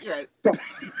 Fuck. You're right. Yeah,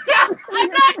 I'm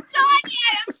not done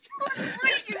yet. I'm still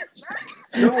recording, you jerk.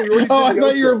 No, I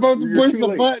thought you were about to push the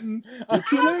button. You're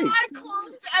too late. I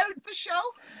closed out the show.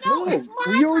 No, it's my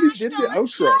we already did the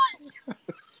outro.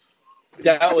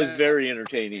 That was very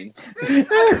entertaining.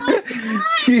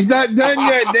 She's not done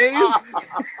yet, Dave.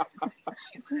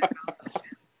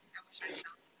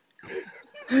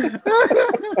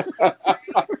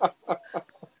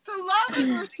 The love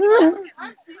and respect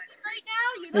I'm feeling right now,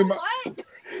 you know what?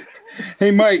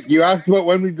 Hey, Mike, you asked about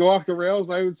when we'd go off the rails.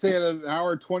 I would say at an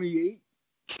hour 28.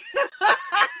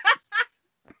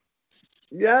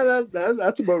 Yeah,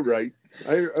 that's about right.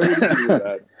 I would agree with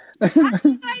that.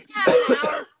 You guys have an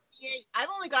hour 58. I've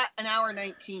only got an hour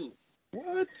 19.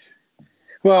 What?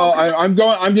 Well,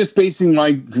 I'm just basing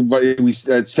my we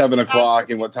at 7 o'clock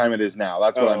and what time it is now.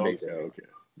 That's what I'm basing. Okay.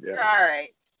 Yeah. All right.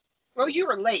 Well, you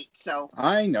were late, so.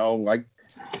 I know. I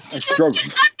struggled. I'm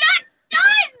not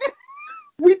done.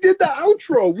 We did the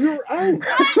outro. We were out. I know.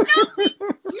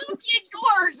 You did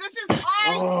yours. This is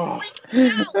my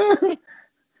show.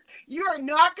 You are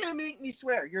not going to make me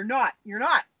swear. You're not.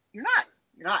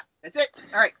 That's it.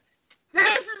 All right.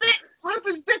 This is it.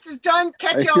 Lupus Bits is done.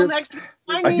 Catch y'all next week.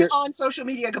 Find me on social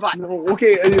media. Goodbye. No,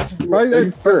 okay. It's right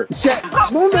there. Shit.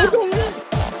 No, don't.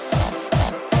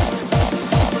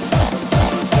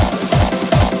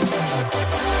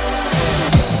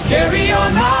 Carry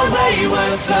on my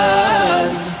wayward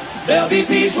son. There'll be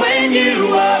peace when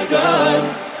you are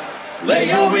done. Lay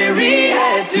your weary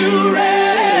head to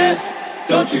rest.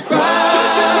 Don't you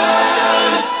cry.